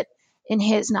 uses it in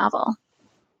his novel.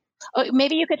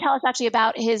 Maybe you could tell us actually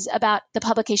about the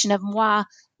publication of Moi,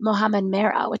 Mohamed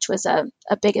Merah, which was a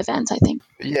big event, I think.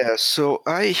 Yeah, so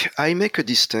I make a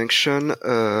distinction,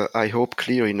 I hope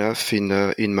clear enough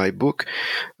in my book,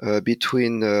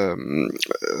 between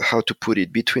how to put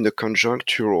it, between a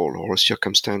conjunctural or a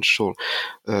circumstantial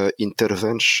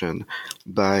intervention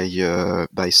by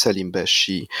Salim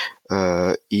Bashir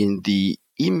in the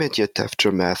immediate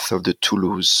aftermath of the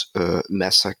Toulouse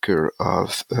massacre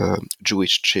of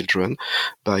Jewish children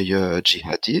by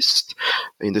jihadists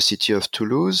in the city of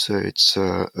Toulouse. It's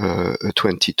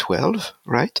 2012,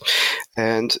 right?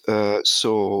 And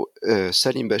so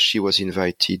Salim Bashir was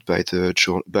invited by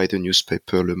the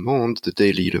newspaper Le Monde, the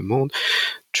daily Le Monde,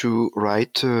 to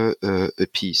write a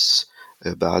piece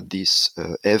about this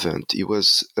event. It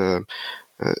was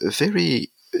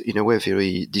in a way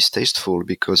very distasteful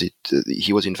because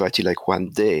he was invited like one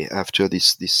day after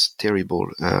this terrible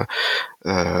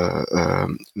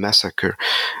massacre.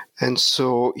 And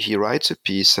so he writes a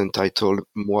piece entitled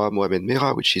Moi, Mohamed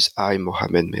Merah, which is I,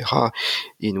 Mohamed Merah,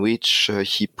 in which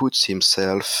he puts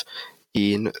himself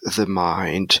in the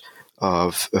mind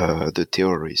of the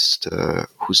terrorist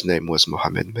whose name was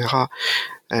Mohamed Merah.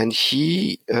 And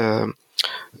he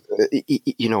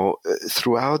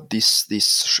throughout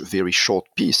this very short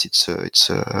piece, it's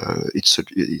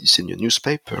in your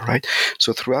newspaper, right?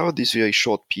 So throughout this very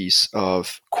short piece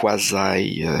of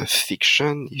quasi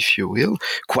fiction, if you will,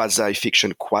 quasi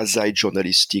fiction, quasi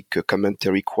journalistic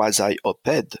commentary, quasi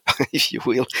op-ed, if you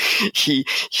will, he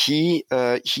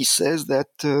says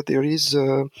that there is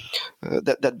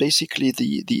that basically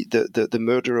the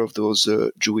murder of those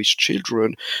Jewish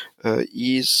children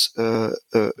is a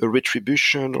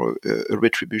retribution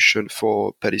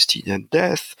for Palestinian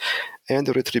death and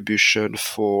a retribution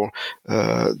for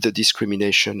the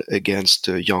discrimination against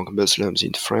young Muslims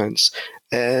in France,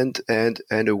 and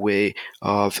a way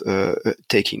of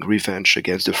taking revenge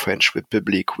against the French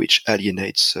Republic, which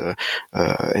alienates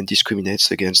and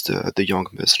discriminates against the young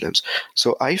Muslims.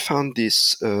 So I found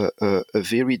this a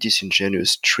very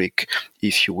disingenuous trick,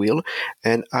 if you will,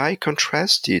 and I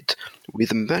contrast it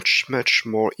with much, much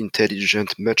more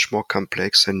intelligent, much more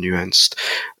complex and nuanced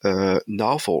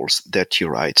novels that he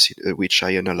writes, which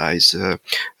I analyze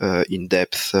in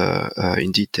depth,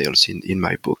 in details in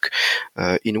my book,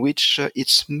 in which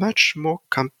it's much more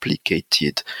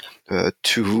complicated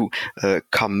to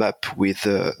come up with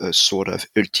a sort of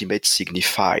ultimate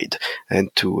signified and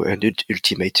to an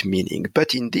ultimate meaning.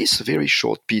 But in this very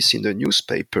short piece in the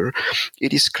newspaper,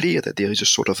 it is clear that there is a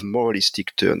sort of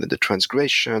moralistic turn, and the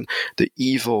transgression, the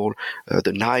evil,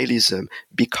 the nihilism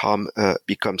become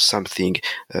something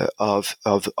of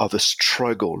a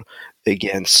struggle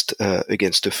against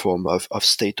a form of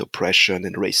state oppression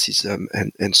and racism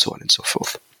and so on and so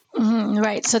forth. Mm-hmm,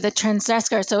 right. So the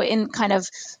transgressor. So in kind of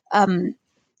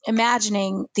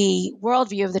imagining the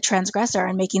worldview of the transgressor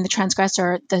and making the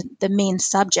transgressor the main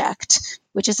subject,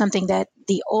 which is something that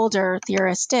the older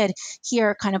theorists did.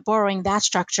 Here, kind of borrowing that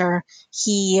structure,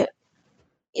 he,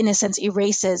 in a sense,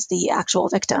 erases the actual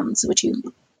victims. Would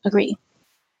you agree?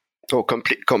 Oh,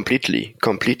 completely,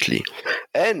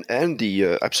 and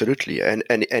the absolutely, and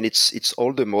it's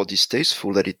all the more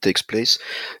distasteful that it takes place,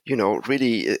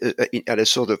 really at a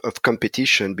sort of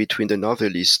competition between the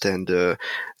novelist and the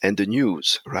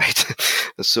news, right?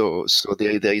 so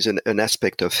there is an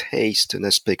aspect of haste, an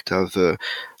aspect of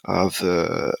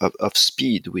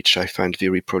speed, which I find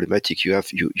very problematic. You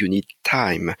need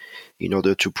time in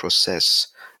order to process.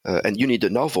 And you need a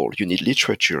novel, you need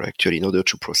literature actually in order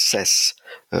to process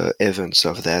events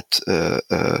of that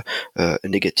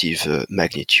negative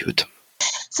magnitude.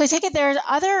 So I take it there are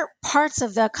other parts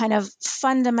of the kind of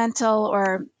fundamental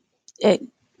or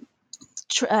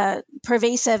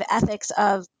pervasive ethics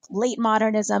of late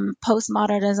modernism,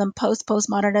 postmodernism,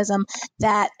 postmodernism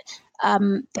that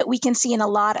we can see in a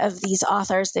lot of these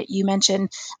authors that you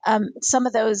mentioned. Some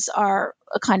of those are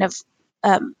a kind of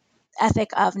ethic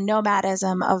of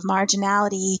nomadism, of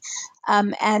marginality,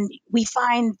 and we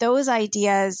find those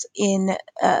ideas in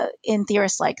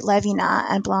theorists like Levinas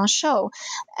and Blanchot,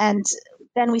 and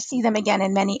then we see them again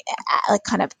in many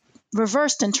kind of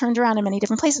reversed and turned around in many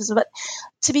different places. But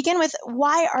to begin with,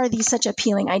 why are these such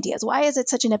appealing ideas? Why is it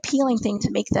such an appealing thing to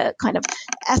make the kind of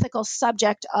ethical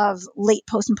subject of late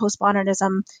post and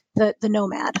postmodernism the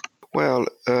nomad? Well,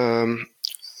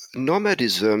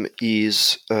 nomadism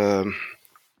is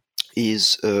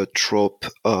a trope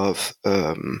of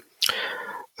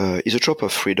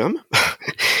freedom.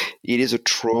 It is a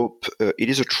trope. It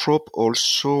is a trope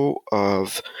also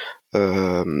of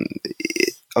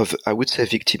I would say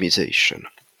victimization.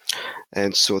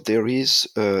 And so there is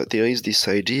this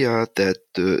idea that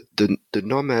the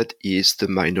nomad is the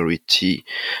minority,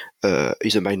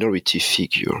 is a minority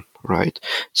figure, right?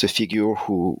 It's a figure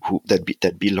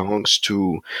that belongs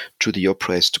to the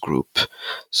oppressed group.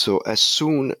 So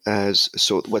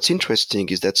what's interesting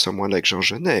is that someone like Jean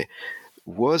Genet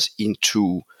was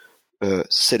into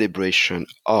celebration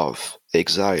of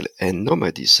exile and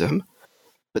nomadism,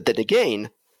 but then again,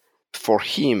 for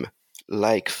him,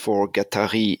 like for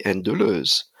Guattari and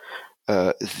Deleuze,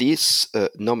 this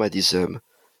nomadism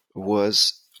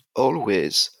was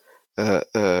always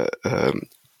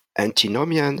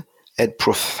antinomian and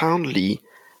profoundly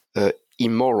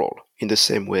immoral, in the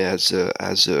same way as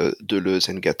Deleuze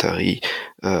and Guattari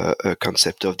a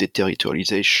concept of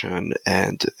deterritorialization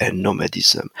and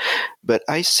nomadism. But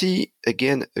I see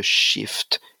again a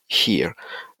shift here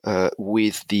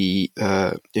with the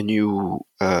new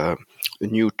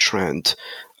trend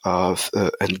of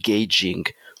engaging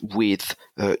with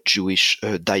Jewish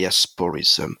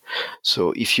diasporism.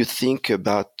 So if you think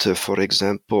about, for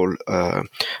example,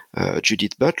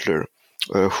 Judith Butler,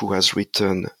 who has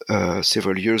written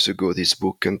several years ago this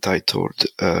book entitled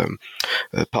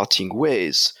Parting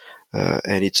Ways,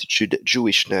 and it's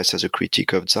Jewishness as a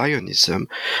critique of Zionism.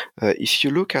 If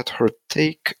you look at her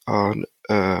take on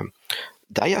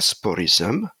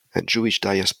diasporism and Jewish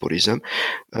diasporism,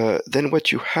 then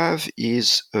what you have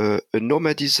is a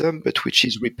nomadism, but which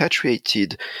is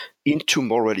repatriated into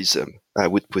moralism. I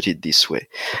would put it this way.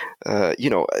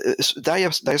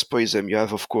 Diasporism, you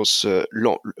have, of course, a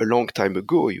long time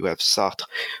ago, you have Sartre,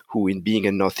 who in Being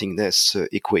and Nothingness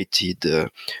equated the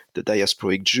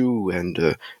diasporic Jew and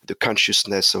the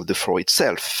consciousness of the Freud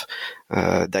self.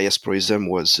 Diasporism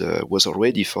was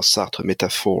already for Sartre a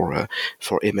metaphor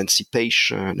for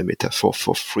emancipation, a metaphor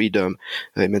for freedom,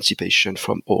 emancipation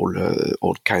from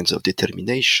all kinds of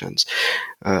determinations.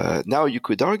 Now you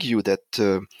could argue that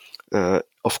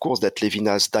of course, that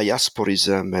Levinas'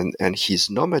 diasporism and his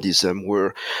nomadism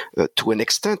were, to an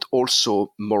extent,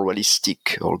 also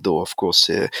moralistic. Although, of course,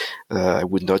 I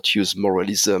would not use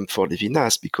moralism for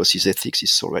Levinas because his ethics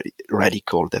is so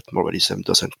radical that moralism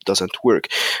doesn't work.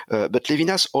 But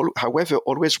Levinas, however,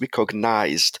 always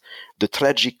recognized the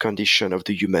tragic condition of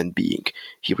the human being.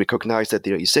 He recognized that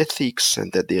there is ethics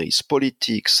and that there is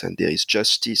politics and there is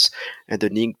justice and the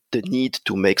need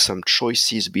to make some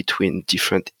choices between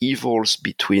different evils,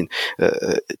 between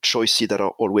choices that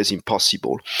are always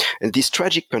impossible. And this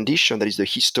tragic condition, that is the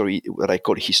history, what I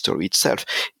call history itself,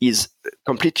 is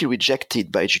completely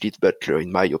rejected by Judith Butler,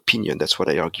 in my opinion. That's what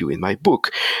I argue in my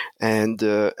book. And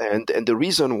the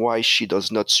reason why she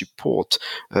does not support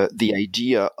the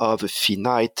idea of a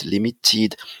finite, limited,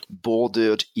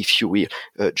 bordered, if you will,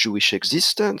 Jewish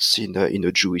existence in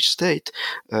a Jewish state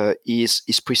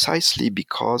is precisely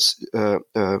because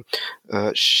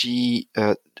she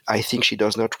I think she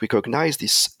does not recognize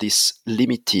this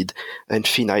limited and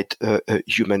finite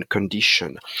human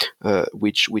condition,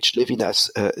 which Levinas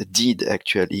did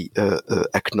actually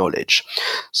acknowledge.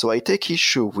 So I take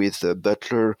issue with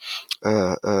Butler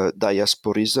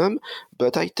diasporism,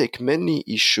 but I take mainly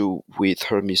issue with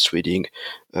her misreading,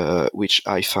 which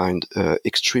I find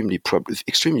extremely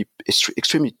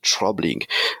troubling.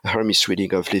 Her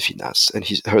misreading of Levinas and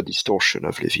her distortion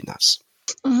of Levinas.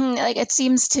 Mm-hmm. Like, it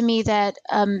seems to me that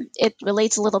it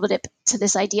relates a little bit to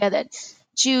this idea that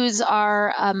Jews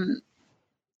are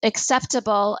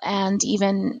acceptable and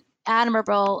even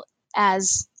admirable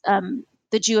as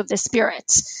the Jew of the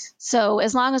Spirit. So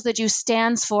as long as the Jew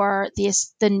stands for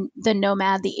the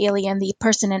nomad, the alien, the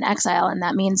person in exile, and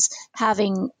that means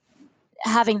having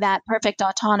that perfect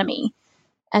autonomy,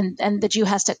 and the Jew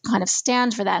has to kind of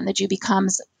stand for that, and the Jew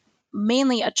becomes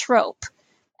mainly a trope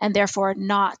and therefore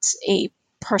not a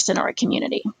person or a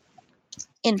community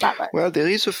in Butler. Well, there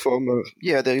is a form of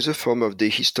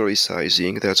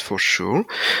dehistoricizing, that's for sure,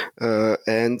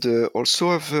 and also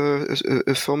of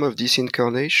a form of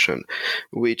disincarnation,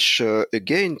 which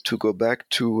again, to go back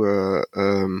to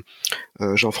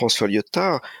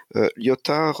Jean-François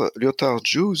Lyotard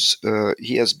Jews,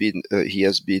 he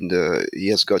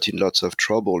has got in lots of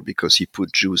trouble because he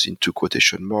put Jews into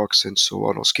quotation marks and so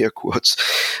on, or scare quotes,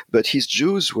 but his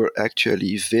Jews were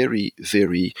actually very,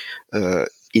 very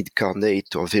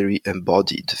incarnate or very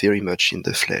embodied, very much in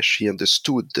the flesh. He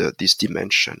understood this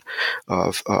dimension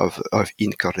of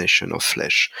incarnation of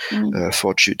flesh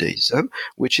for Judaism,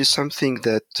 which is something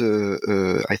that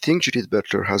I think Judith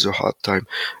Butler has a hard time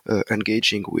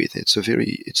engaging with. It's a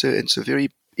very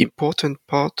important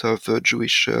part of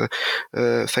Jewish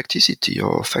facticity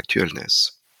or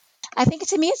factualness. I think,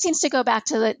 to me, it seems to go back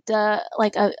to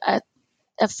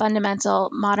a fundamental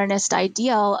modernist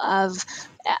ideal of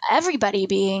everybody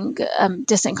being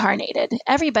disincarnated,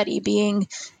 everybody being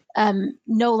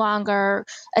no longer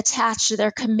attached to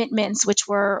their commitments, which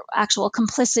were actual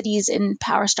complicities in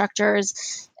power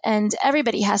structures, and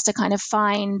everybody has to kind of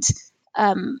find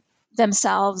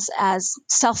themselves as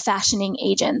self-fashioning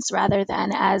agents rather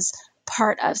than as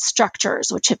part of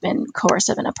structures which have been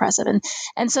coercive and oppressive.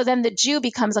 And so then the Jew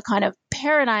becomes a kind of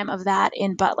paradigm of that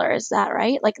in Butler. Is that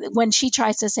right? Like, when she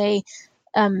tries to say,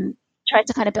 tries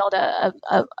to kind of build a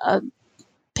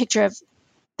picture of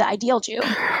the ideal Jew.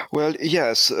 Well,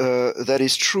 yes, that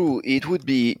is true. It would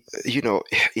be,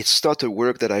 it's not a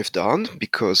work that I've done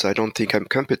because I don't think I'm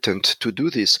competent to do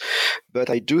this, but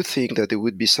I do think that there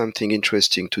would be something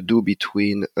interesting to do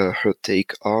between her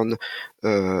take on,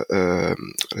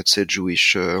 let's say,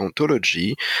 Jewish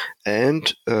ontology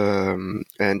and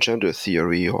gender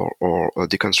theory or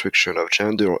deconstruction of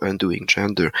gender or undoing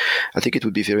gender. I think it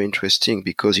would be very interesting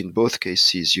because in both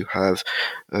cases you have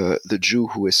the Jew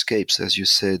who escapes, as you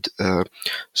said,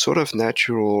 sort of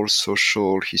natural,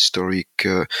 social, historic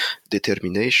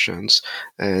determinations,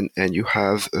 and you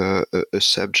have a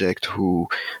subject who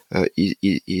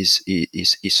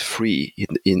is free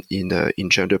in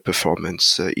gender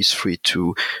performance, is free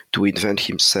to invent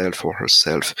himself or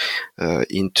herself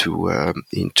into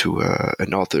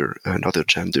another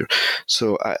gender.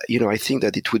 So I think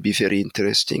that it would be very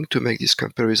interesting to make this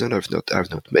comparison. I've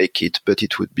not make it, but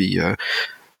it would be.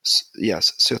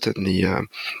 Yes, certainly.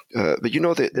 But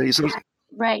there is also...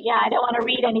 Right. Yeah, I don't want to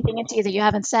read anything into you that you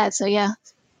haven't said. So yeah.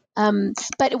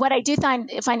 But what I do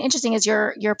find interesting is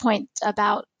your point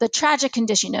about the tragic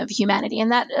condition of humanity,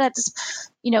 and that's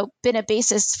been a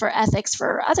basis for ethics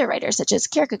for other writers such as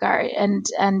Kierkegaard,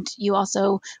 and you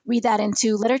also read that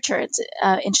into literature. It's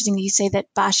interesting that you say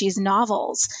that Bashi's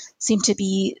novels seem to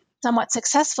be somewhat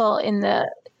successful in the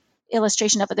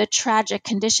illustration of the tragic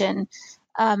condition.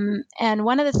 And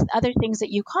one of the other things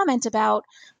that you comment about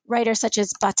writers such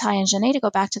as Bataille and Genet, to go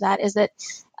back to that, is that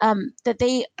that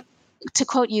they, to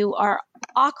quote you, are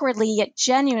awkwardly yet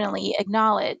genuinely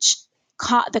acknowledge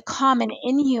the common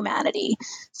inhumanity.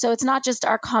 So it's not just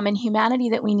our common humanity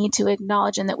that we need to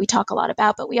acknowledge and that we talk a lot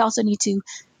about, but we also need to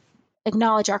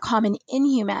acknowledge our common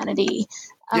inhumanity.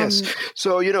 Yes.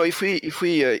 So if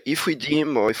we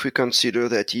deem or if we consider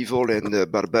that evil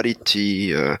and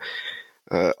barbarity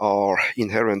are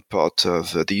inherent part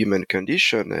of the human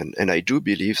condition, and I do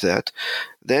believe that,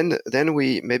 then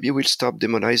we'll stop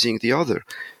demonizing the other.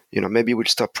 Maybe we'll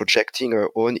stop projecting our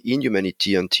own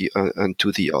inhumanity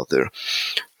onto the other.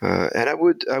 And I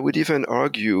would even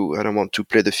argue, I don't want to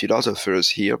play the philosophers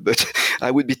here, but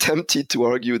I would be tempted to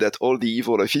argue that all the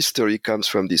evil of history comes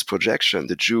from this projection.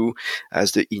 The Jew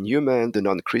as the inhuman, the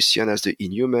non-Christian as the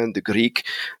inhuman, the Greek,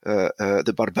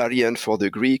 the barbarian for the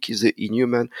Greek is the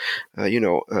inhuman.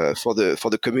 For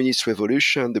the communist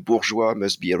revolution, the bourgeois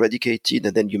must be eradicated,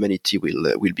 and then humanity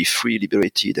will be free,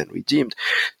 liberated, and redeemed.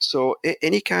 So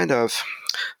any kind of,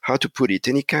 how to put it,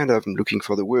 any kind of, I'm looking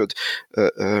for the word,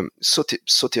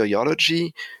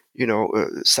 soteriology,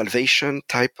 salvation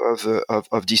type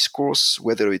of discourse,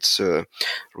 whether it's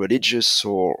religious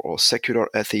or secular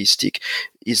atheistic,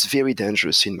 is very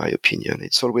dangerous in my opinion.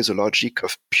 It's always a logic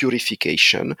of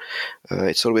purification.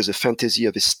 It's always a fantasy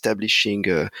of establishing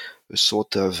a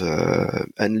sort of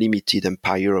unlimited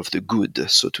empire of the good,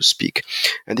 so to speak.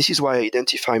 And this is why I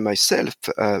identify myself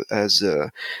as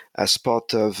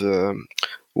part of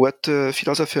what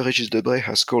philosopher Regis Debray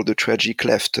has called the tragic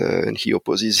left, and he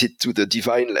opposes it to the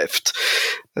divine left.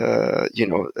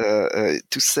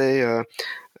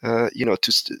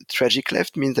 Tragic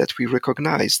left means that we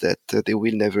recognize that there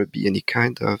will never be any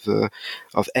kind of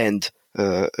end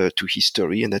to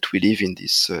history, and that we live in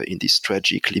this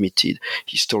tragic, limited,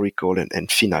 historical,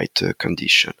 and finite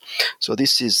condition. So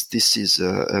this is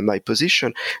my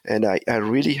position, and I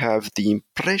really have the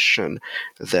impression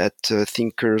that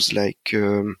thinkers like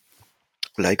the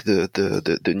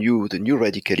new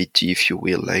radicality, if you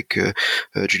will, like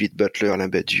Judith Butler, Alain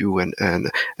Badiou,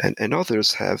 and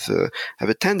others have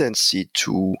a tendency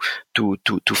to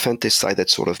fantasize that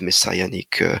sort of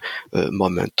messianic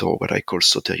moment, or what I call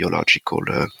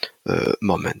soteriological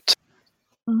moment.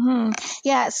 Mm-hmm.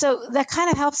 Yeah, so that kind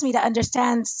of helps me to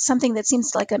understand something that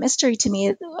seems like a mystery to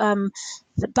me.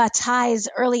 Bataille's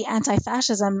early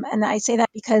anti-fascism, and I say that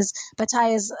because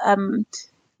Bataille is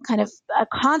kind of a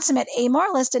consummate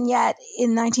amoralist, and yet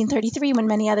in 1933, when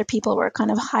many other people were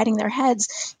kind of hiding their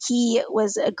heads, he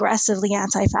was aggressively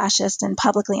anti-fascist and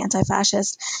publicly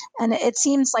anti-fascist, and it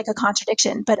seems like a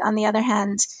contradiction. But on the other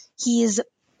hand, he's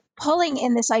pulling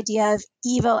in this idea of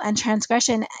evil and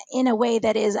transgression in a way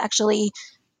that is actually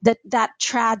that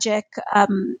tragic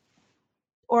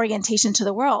orientation to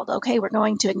the world. Okay, we're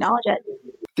going to acknowledge it.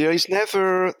 There is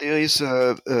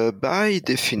by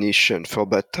definition for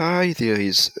Bataille, there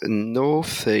is no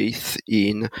faith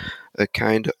in a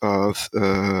kind of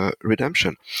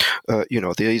redemption.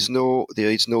 There is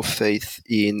no faith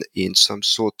in some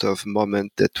sort of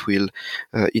moment that will,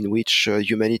 in which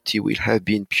humanity will have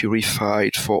been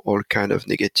purified for all kind of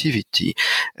negativity.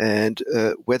 And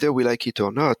whether we like it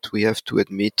or not, we have to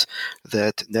admit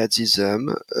that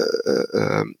Nazism,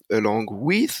 along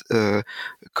with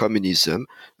communism,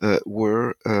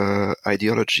 were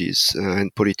ideologies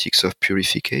and politics of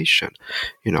purification.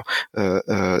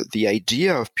 The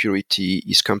idea of purity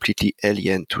is completely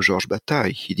alien to Georges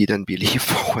Bataille. He didn't believe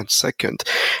for 1 second,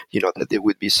 that there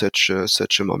would be such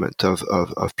a moment of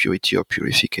purity or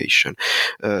purification.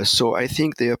 So I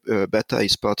think Bataille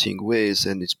is parting ways,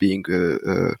 and it's being,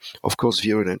 of course,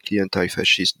 virulently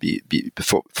anti-fascist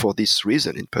for this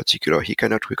reason in particular. He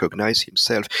cannot recognize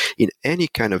himself in any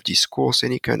kind of discourse,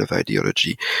 any kind of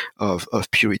ideology of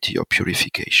purity or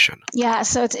purification. Yeah,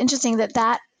 so it's interesting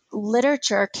that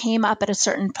literature came up at a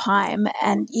certain time,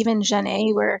 and even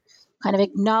Genet were kind of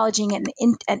acknowledging and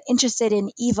interested in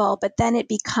evil, but then it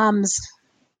becomes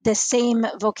the same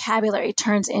vocabulary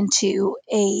turns into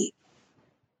a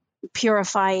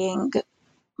purifying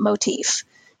motif.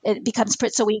 It becomes,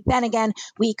 so we kind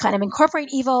of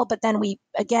incorporate evil, but then we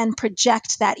again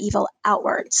project that evil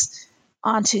outwards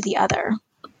onto the other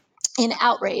in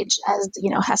outrage, as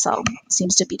Hessel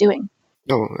seems to be doing.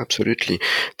 No, absolutely.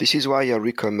 This is why I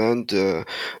recommend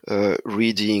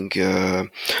reading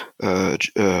Robert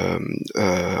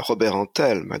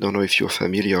Antelme. I don't know if you're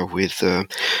familiar with the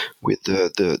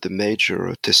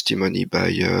major testimony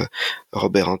by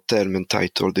Robert Antelme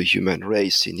entitled "The Human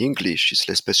Race" in English. It's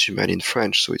l'espèce humaine in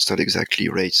French, so it's not exactly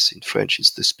race in French;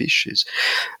 it's the species.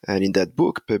 And in that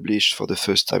book, published for the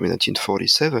first time in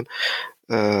 1947.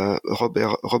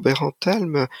 Robert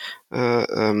Antelme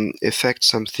effects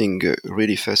something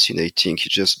really fascinating.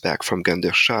 He's just back from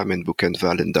Gandersheim and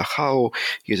Buchenwald and Dachau.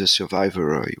 He's a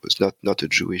survivor. He was not a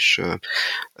Jewish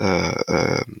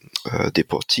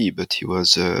deportee, but he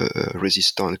was a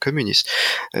resistant communist.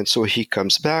 And so he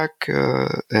comes back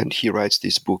and he writes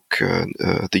this book,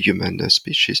 The Human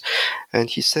Species. And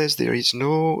he says there is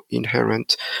no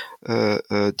inherent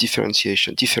difference.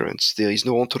 There is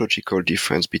no ontological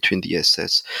difference between the SS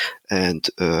and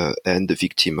the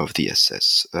victim of the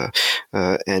SS.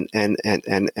 And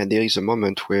there is a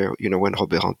moment where, when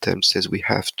Robert Antelme says we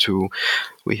have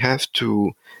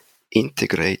to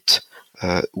integrate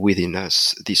within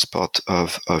us this part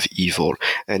of evil.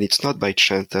 And it's not by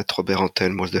chance that Robert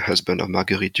Antelme was the husband of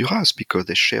Marguerite Duras, because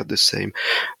they shared the same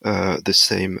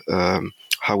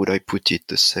how would I put it?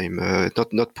 The same,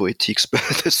 not poetics, but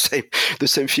the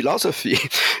same philosophy.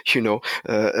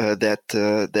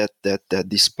 That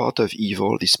this part of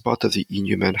evil, this part of the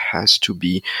inhuman, has to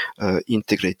be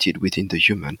integrated within the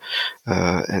human.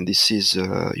 And this is,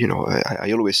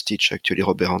 I always teach actually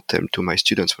Robert Antelme to my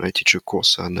students when I teach a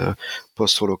course on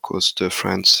post-Holocaust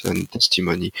France and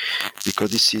testimony, because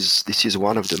this is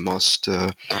one of the most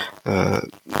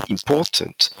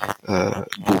important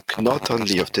book, not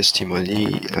only of testimony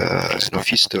and of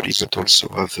history, but also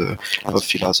of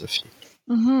philosophy.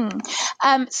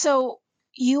 Mm-hmm. So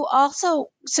you also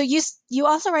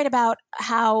write about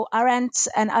how Arendt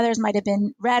and others might have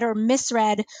been read or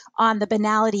misread on the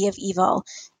banality of evil,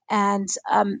 and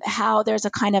how there's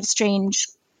a kind of strange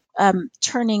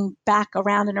turning back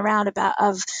around and around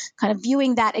of kind of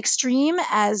viewing that extreme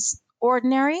as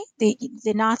ordinary.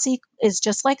 The Nazi is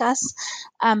just like us,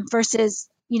 versus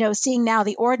seeing now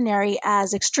the ordinary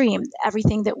as extreme.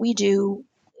 Everything that we do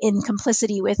in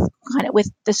complicity with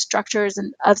the structures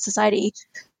of society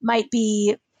might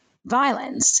be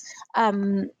violence.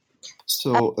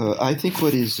 So I think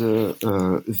what is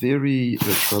very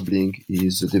troubling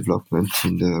is the development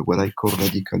in what I call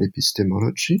radical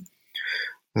epistemology.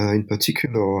 In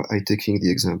particular, I'm taking the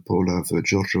example of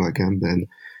Giorgio Agamben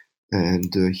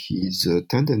and his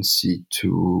tendency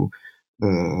to,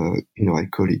 I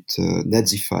call it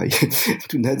Nazify,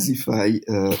 to Nazify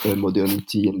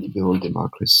modernity and liberal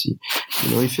democracy.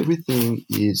 If everything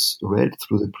is read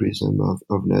through the prism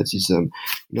of Nazism,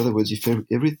 in other words, if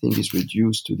everything is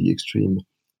reduced to the extreme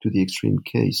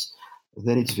case,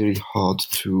 then it's very hard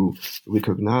to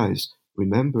recognize,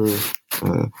 remember,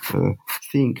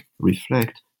 think,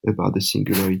 reflect about the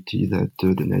singularity that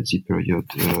the Nazi period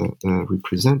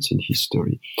represents in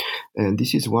history. And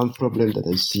this is one problem that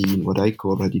I see in what I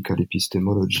call radical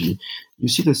epistemology. You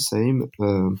see the same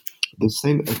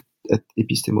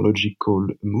epistemological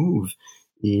move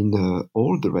in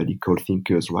all the radical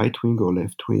thinkers, right-wing or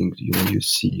left-wing. You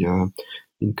see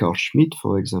in Carl Schmitt,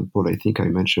 for example, I think I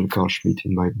mentioned Carl Schmitt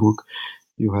in my book,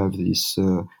 you have this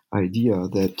idea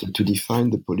that to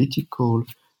define the political,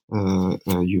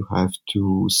 you have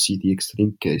to see the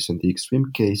extreme case. And the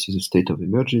extreme case is a state of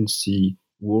emergency,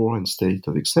 war, and state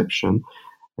of exception.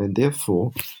 And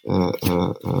therefore,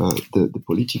 the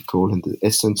political and the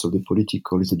essence of the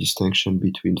political is the distinction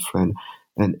between friend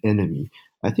and enemy.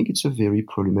 I think it's a very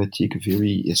problematic,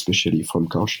 especially from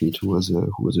Carl Schmitt, who was a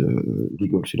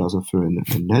legal philosopher and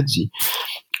Nazi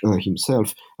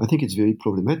himself. I think it's very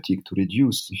problematic to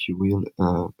reduce, if you will,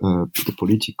 the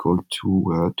political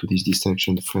to this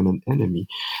distinction, friend and enemy.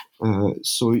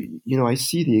 So I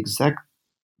see the exact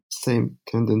same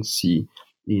tendency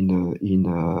in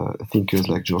thinkers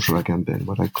like Giorgio Agamben,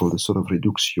 what I call the sort of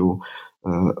reductio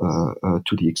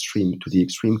to the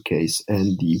extreme case,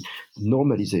 and the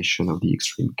normalization of the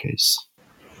extreme case.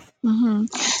 Mm-hmm.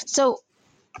 So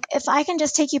if I can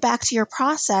just take you back to your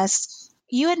process,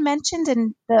 you had mentioned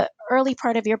in the early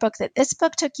part of your book that this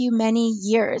book took you many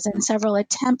years and several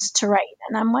attempts to write.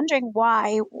 And I'm wondering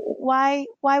why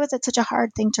was it such a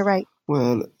hard thing to write?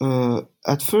 Well,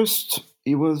 at first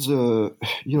it was a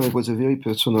very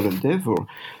personal endeavor.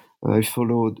 I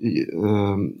followed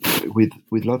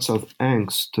with lots of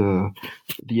angst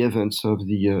the events of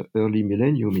the early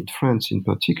millennium in France. In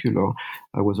particular,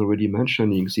 I was already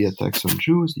mentioning the attacks on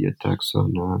Jews, the attacks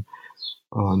on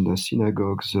the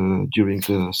synagogues during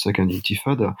the Second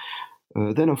Intifada.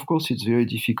 Then, of course, it's very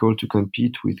difficult to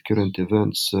compete with current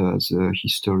events as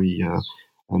history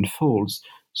unfolds.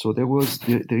 So there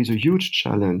is a huge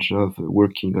challenge of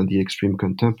working on the extreme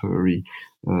contemporary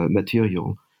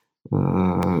material.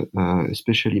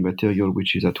 Especially material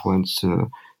which is at once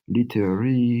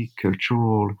literary,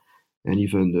 cultural, and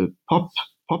even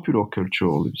popular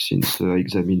cultural. Since I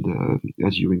examined,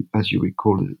 as you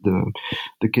recall,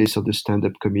 the case of the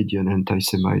stand-up comedian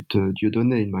anti-Semite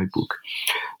Dieudonné in my book.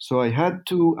 So I had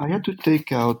to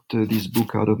take out this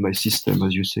book out of my system,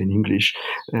 as you say in English.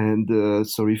 And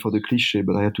sorry for the cliche,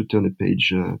 but I had to turn a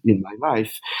page in my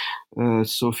life.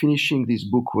 So finishing this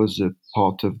book was a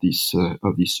part of this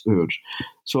urge.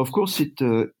 So of course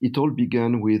it all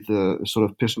began with a sort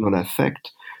of personal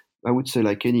affect. I would say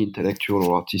like any intellectual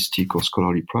or artistic or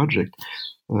scholarly project,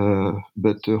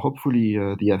 but hopefully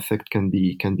the affect can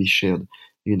be shared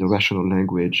in a rational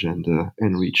language and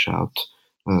reach out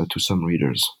to some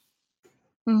readers.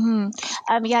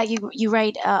 Mm-hmm. You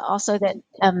write also that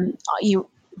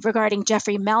regarding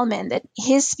Jeffrey Melman, that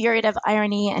his spirit of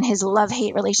irony and his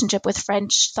love-hate relationship with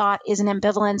French thought is an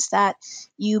ambivalence that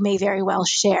you may very well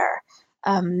share.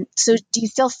 So do you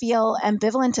still feel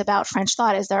ambivalent about French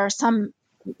thought? Is there some,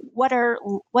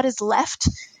 what is left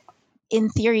in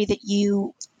theory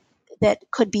that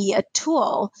could be a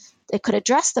tool that could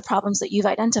address the problems that you've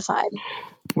identified?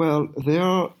 Well, there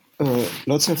are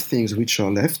lots of things which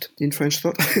are left in French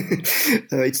thought.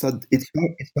 It's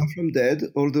far from dead,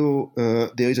 although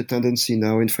there is a tendency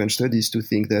now in French studies to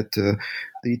think that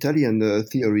the Italian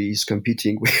theory is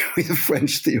competing with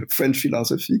French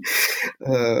philosophy.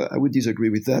 I would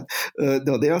disagree with that.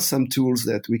 No, there are some tools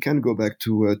that we can go back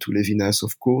to Levinas,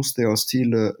 of course. There are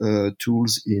still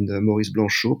tools in Maurice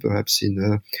Blanchot, perhaps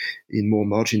in more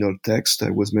marginal text.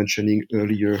 I was mentioning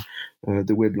earlier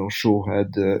the way Blanchot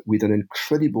had, with an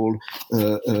incredible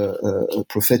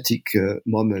prophetic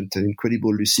moment, an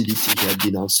incredible lucidity, he had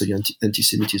denounced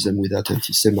anti-Semitism without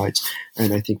anti-Semites,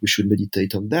 and I think we should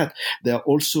meditate on that. There are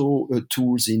also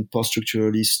tools in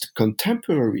post-structuralist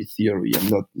contemporary theory.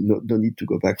 No need to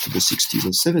go back to the 60s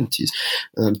and 70s.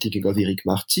 I'm thinking of Éric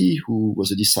Marty, who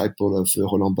was a disciple of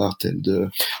Roland Barthes and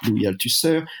Louis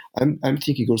Althusser. I'm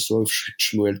thinking also of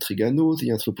Shmuel Trigano,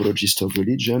 the anthropologist of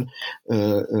religion,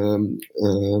 and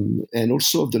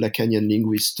also of the Lacanian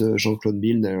linguist Jean-Claude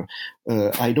Milner.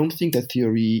 I don't think that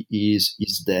theory is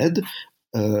dead.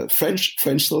 French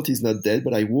thought is not dead,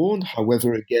 but I warn,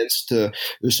 however, against a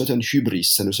certain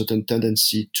hubris and a certain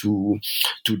tendency to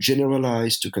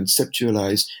generalize, to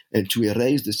conceptualize, and to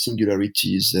erase the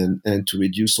singularities and to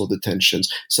reduce all the tensions.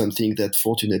 Something that,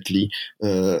 fortunately,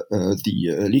 the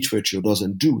literature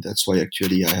doesn't do. That's why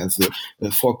actually I have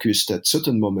focused at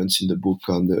certain moments in the book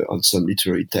on some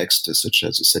literary texts, such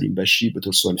as Salim Bashi, but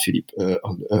also on Philippe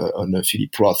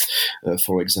Roth,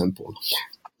 for example.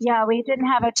 Yeah, we didn't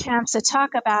have a chance to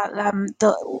talk about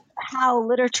how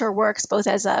literature works, both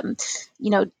as the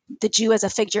Jew as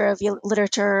a figure of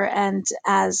literature, and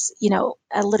as a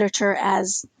literature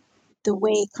as the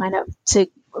way kind of to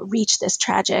reach this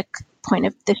tragic point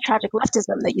of this tragic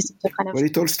leftism that you seem to kind of. Well,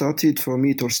 it all starts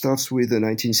with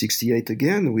 1968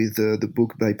 again, with the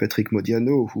book by Patrick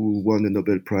Modiano, who won a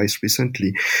Nobel Prize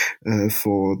recently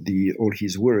for all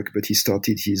his work. But he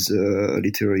started his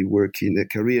literary work in a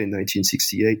career in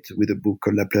 1968 with a book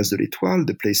called La Place de l'Étoile,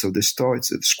 The Place of the Star. It's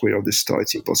the Square of the Star.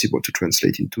 It's impossible to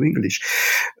translate into English.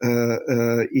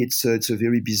 It's a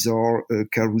very bizarre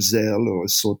carousel, or a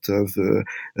sort of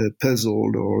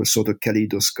puzzle, or a sort of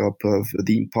kaleidoscope of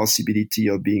the impossibility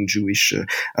of being Jewish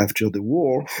after the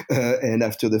war and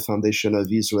after the foundation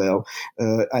of Israel.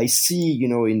 I see,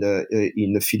 in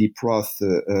the Philip Roth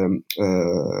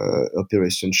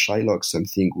Operation Shylock,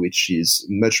 something which is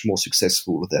much more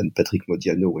successful than Patrick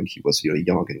Modiano when he was very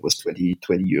young and was 20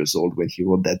 years old when he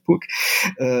wrote that book,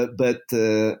 but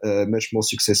much more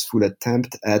successful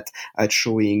attempt at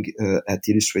showing, at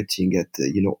illustrating, at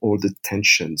all the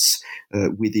tensions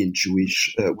within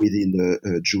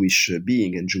the Jewish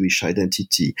being and Jewish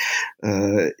identity.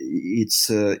 It's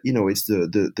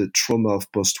the trauma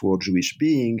of post-war Jewish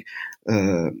being,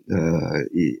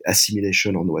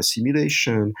 assimilation or no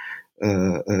assimilation,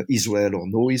 Israel or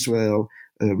no Israel,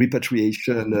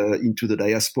 repatriation into the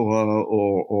diaspora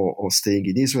or staying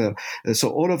in Israel.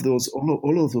 So all of those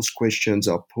questions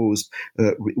are posed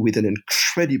with an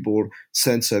incredible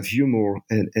sense of humor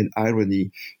and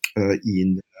irony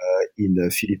in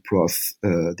Philip Roth.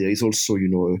 There is also,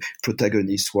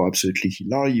 protagonists who are absolutely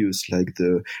hilarious, like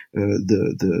the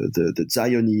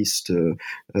Zionist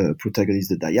protagonist,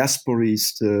 the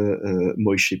diasporist,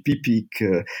 Moishe Pipik,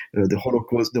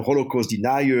 the Holocaust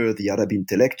denier, the Arab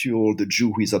intellectual, the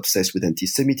Jew who is obsessed with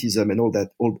anti-Semitism, and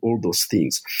all those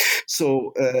things.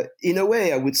 So, in a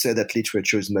way, I would say that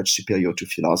literature is much superior to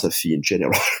philosophy in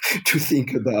general. to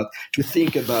think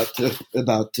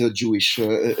about Jewish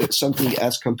something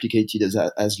as complicated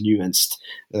as nuanced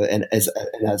and as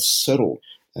subtle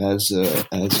as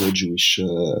a Jewish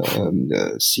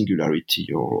singularity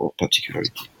or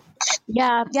particularity.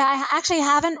 Yeah. I actually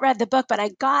haven't read the book, but I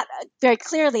got very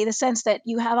clearly the sense that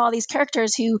you have all these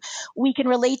characters who we can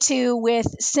relate to with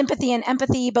sympathy and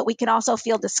empathy, but we can also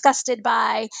feel disgusted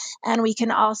by, and we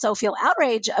can also feel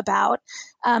outrage about.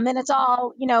 And it's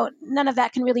all, none of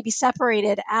that can really be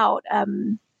separated out.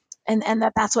 And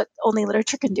that's what only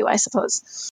literature can do, I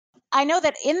suppose. I know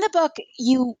that in the book,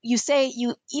 you say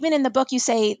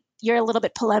you're a little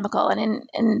bit polemical. And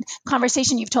in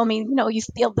conversation, you've told me, you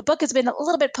feel the book has been a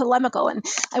little bit polemical. And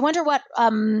I wonder what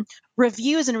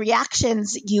reviews and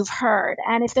reactions you've heard,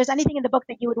 and if there's anything in the book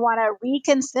that you would want to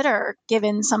reconsider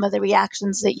given some of the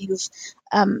reactions that you've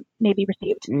maybe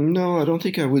received. No, I don't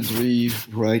think I would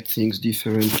rewrite things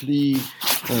differently,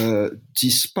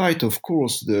 despite, of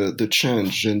course, the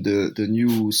change and the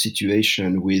new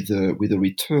situation with the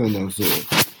return of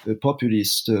the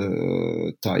populist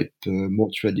type, more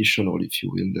traditional, if you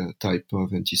will, type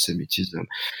of anti-Semitism.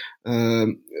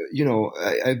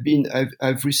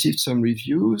 I've received some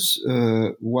reviews.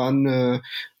 One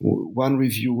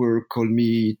reviewer called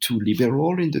me too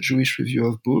liberal in the Jewish Review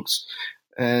of Books.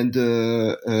 And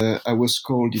I was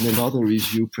called in another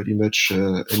review pretty much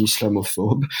an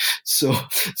Islamophobe. So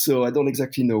I don't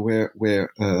exactly know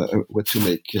what to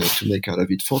make out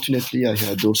of it. Fortunately, I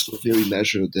had also very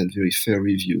measured and very fair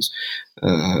reviews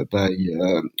by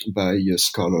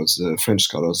scholars, French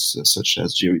scholars such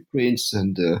as Jerry Prince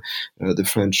and the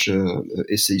French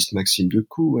essayist Maxime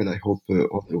Decoux, and I hope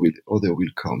other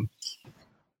will come.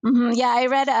 Mm-hmm. Yeah, I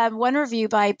read one review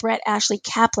by Brett Ashley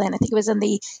Kaplan. I think it was in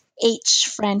the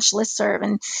H French listserv,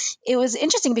 and it was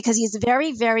interesting because he's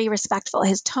very, very respectful.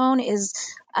 His tone is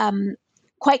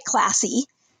quite classy,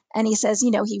 and he says,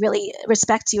 he really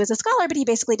respects you as a scholar, but he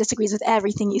basically disagrees with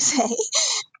everything you say.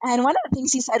 And one of the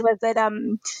things he said was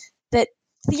that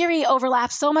theory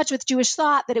overlaps so much with Jewish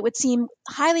thought that it would seem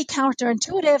highly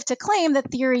counterintuitive to claim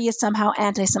that theory is somehow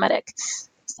anti-Semitic.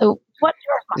 So what's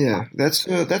your thought? Yeah,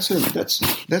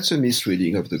 that's a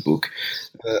misreading of the book.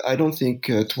 I don't think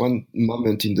at one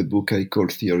moment in the book I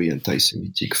called theory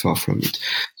anti-Semitic, far from it.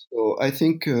 So I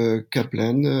think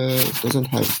Kaplan doesn't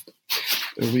have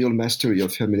a real mastery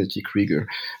of hermeneutic rigor.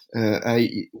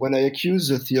 When I accuse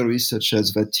a theorist such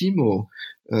as Vattimo,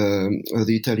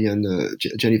 the Italian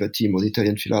Gianni Vattimo, the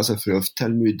Italian philosopher, of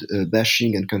Talmud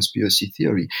bashing and conspiracy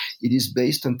theory, it is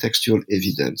based on textual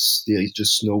evidence. There is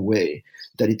just no way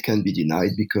that it can be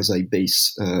denied because I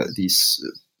base this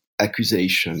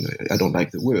accusation, I don't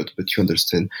like the word, but you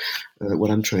understand what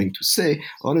I'm trying to say,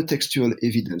 on a textual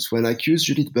evidence. When I accuse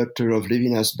Judith Butler of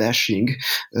Levinas bashing,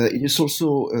 it is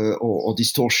also, or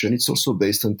distortion, it's also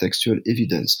based on textual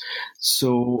evidence.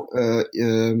 So,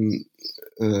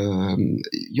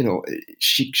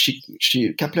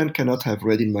 Kaplan cannot have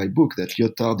read in my book that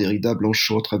Lyotard, Derrida,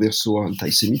 Blanchot, Traverso are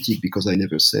anti-Semitic, because I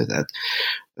never said that.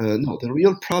 No, the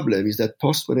real problem is that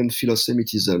postmodern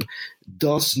philosemitism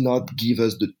does not give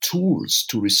us the tools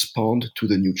to respond to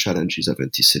the new challenges of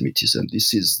anti-Semitism.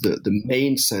 This is the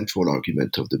main central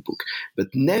argument of the book.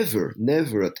 But never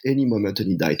at any moment an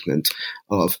indictment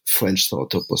of French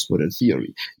thought or postmodern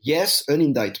theory. Yes, an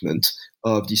indictment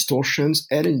of distortions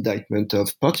and an indictment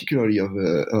of particularly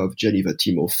of Gianni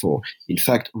Vattimo for, in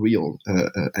fact, real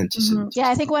anti-Semitism. Mm-hmm. Yeah,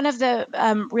 I think one of the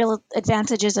real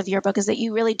advantages of your book is that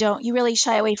you really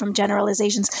shy away from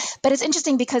generalizations. But it's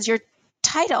interesting because your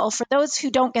title, for those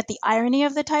who don't get the irony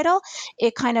of the title,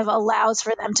 it kind of allows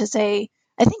for them to say,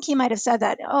 I think he might have said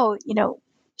that,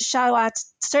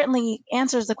 Shawatz certainly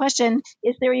answers the question,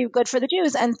 is theory good for the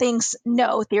Jews? And thinks,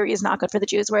 no, theory is not good for the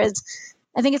Jews. Whereas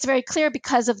I think it's very clear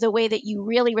because of the way that you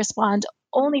really respond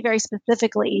only very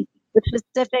specifically with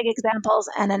specific examples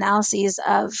and analyses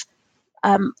of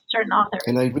certain authors.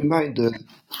 And I remind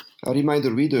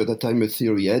the reader that I'm a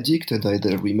theory addict, and I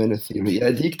remain a theory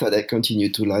addict, and I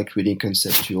continue to like reading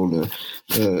conceptual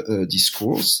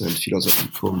discourse and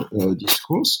philosophical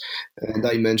discourse. And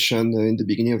I mentioned in the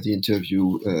beginning of the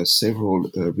interview several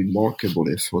remarkable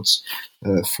efforts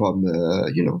from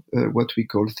what we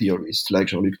call theorists like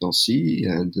Jean-Luc Nancy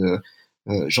and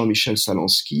Jean-Michel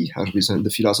Salansky.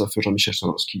 The philosopher Jean-Michel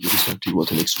Salansky recently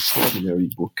wrote an extraordinary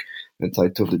book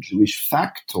entitled The Jewish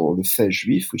Fact, or Le Fait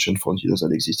Juif, which unfortunately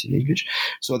doesn't exist in English.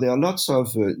 So there are lots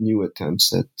of new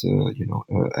attempts at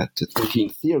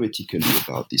thinking theoretically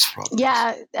about this problem.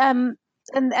 Yeah, and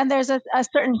there's a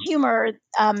certain humor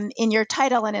in your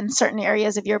title and in certain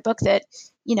areas of your book that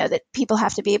that people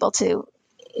have to be able to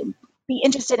be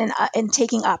interested in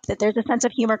taking up, that there's a sense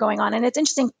of humor going on. And it's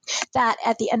interesting that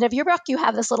at the end of your book, you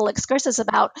have this little excursus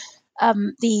about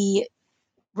the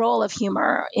role of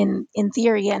humor in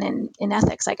theory and in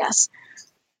ethics, I guess.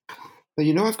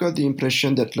 I've got the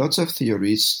impression that lots of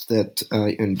theorists that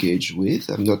I engage with,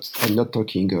 I'm not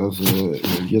talking of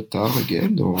Lyotard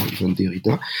again, or even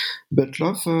Derrida, but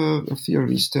lots of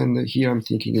theorists, and here I'm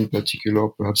thinking in particular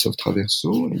perhaps of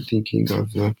Traverso, I'm thinking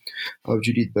of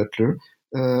Judith Butler,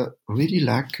 really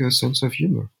lack a sense of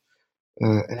humor.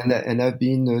 And I've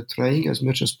been trying as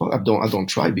much as possible. I don't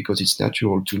try because it's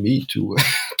natural to me to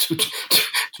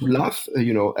to laugh,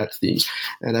 at things.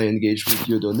 And I engaged with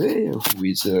Dieudonné, who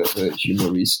is a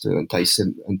humorist,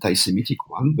 anti-Semitic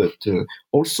one, but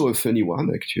also a funny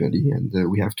one, actually. And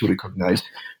we have to recognize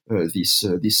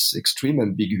this extreme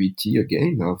ambiguity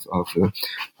again of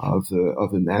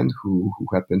a man who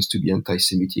happens to be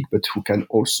anti-Semitic, but who can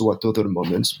also at other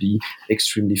moments be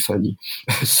extremely funny.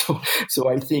 so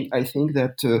I think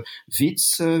that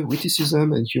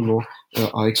witticism and humor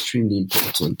are extremely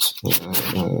important.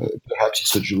 Perhaps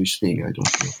it's a Jewish thing. I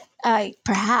don't know.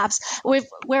 Perhaps.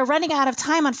 We're running out of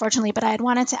time, unfortunately, but I had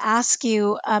wanted to ask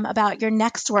you about your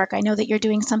next work. I know that you're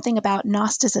doing something about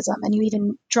Gnosticism, and you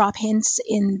even drop hints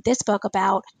in this book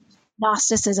about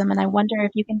Gnosticism. And I wonder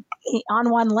if you can, on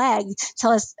one leg,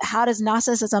 tell us, how does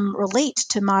Gnosticism relate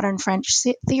to modern French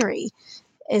theory?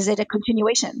 Is it a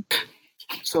continuation?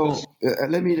 So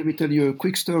let me tell you a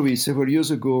quick story. Several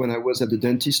years ago, when I was at the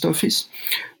dentist office,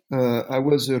 I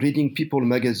was reading People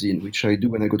magazine, which I do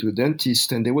when I go to the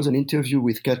dentist, and there was an interview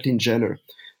with Caitlyn Jenner,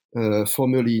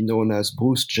 formerly known as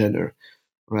Bruce Jenner,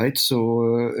 right?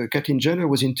 So Caitlyn Jenner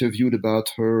was interviewed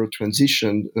about her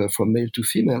transition from male to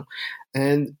female,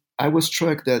 and I was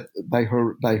struck that by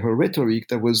her rhetoric,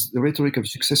 that was the rhetoric of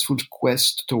successful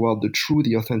quest toward the true,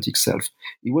 the authentic self.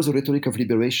 It was a rhetoric of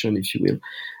liberation, if you will.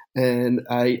 And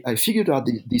I figured out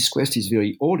this quest is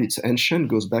very old. It's ancient,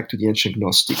 goes back to the ancient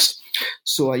Gnostics.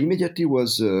 So I immediately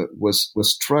was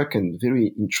struck and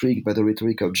very intrigued by the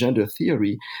rhetoric of gender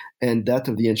theory and that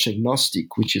of the ancient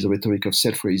Gnostic, which is a rhetoric of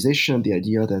self-realization, the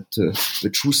idea that the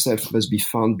true self must be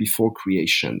found before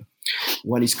creation.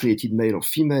 One is created male or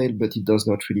female, but it does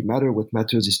not really matter. What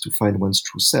matters is to find one's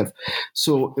true self.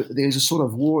 So there is a sort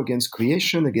of war against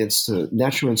creation, against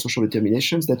natural and social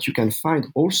determinations that you can find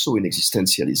also in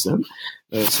existentialism,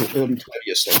 so early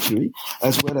 20th century,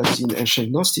 as well as in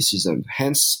ancient Gnosticism.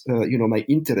 Hence, my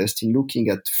interest in looking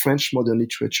at French modern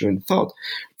literature and thought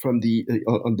from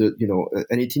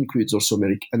and it includes also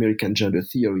American gender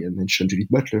theory. I mentioned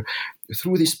Judith Butler,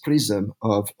 through this prism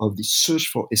of the search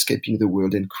for escaping the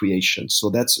world and creation. So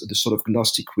that's the sort of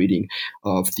Gnostic reading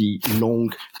of the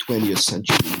long 20th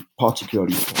century,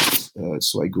 particularly France.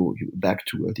 So I go back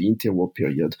to the interwar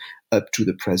period up to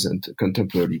the present,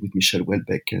 contemporary with Michel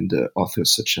Houellebecq and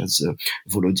authors such as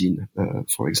Volodine,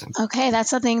 for example. Okay,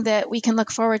 that's something that we can look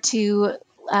forward to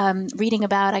reading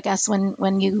about, I guess,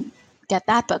 when you get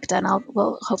that book done.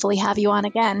 We'll hopefully have you on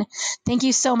again. Thank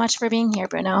you so much for being here,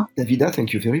 Bruno. Davida,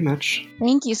 thank you very much.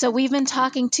 Thank you. So we've been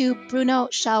talking to Bruno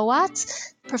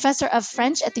Chawat, professor of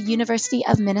French at the University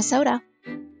of Minnesota.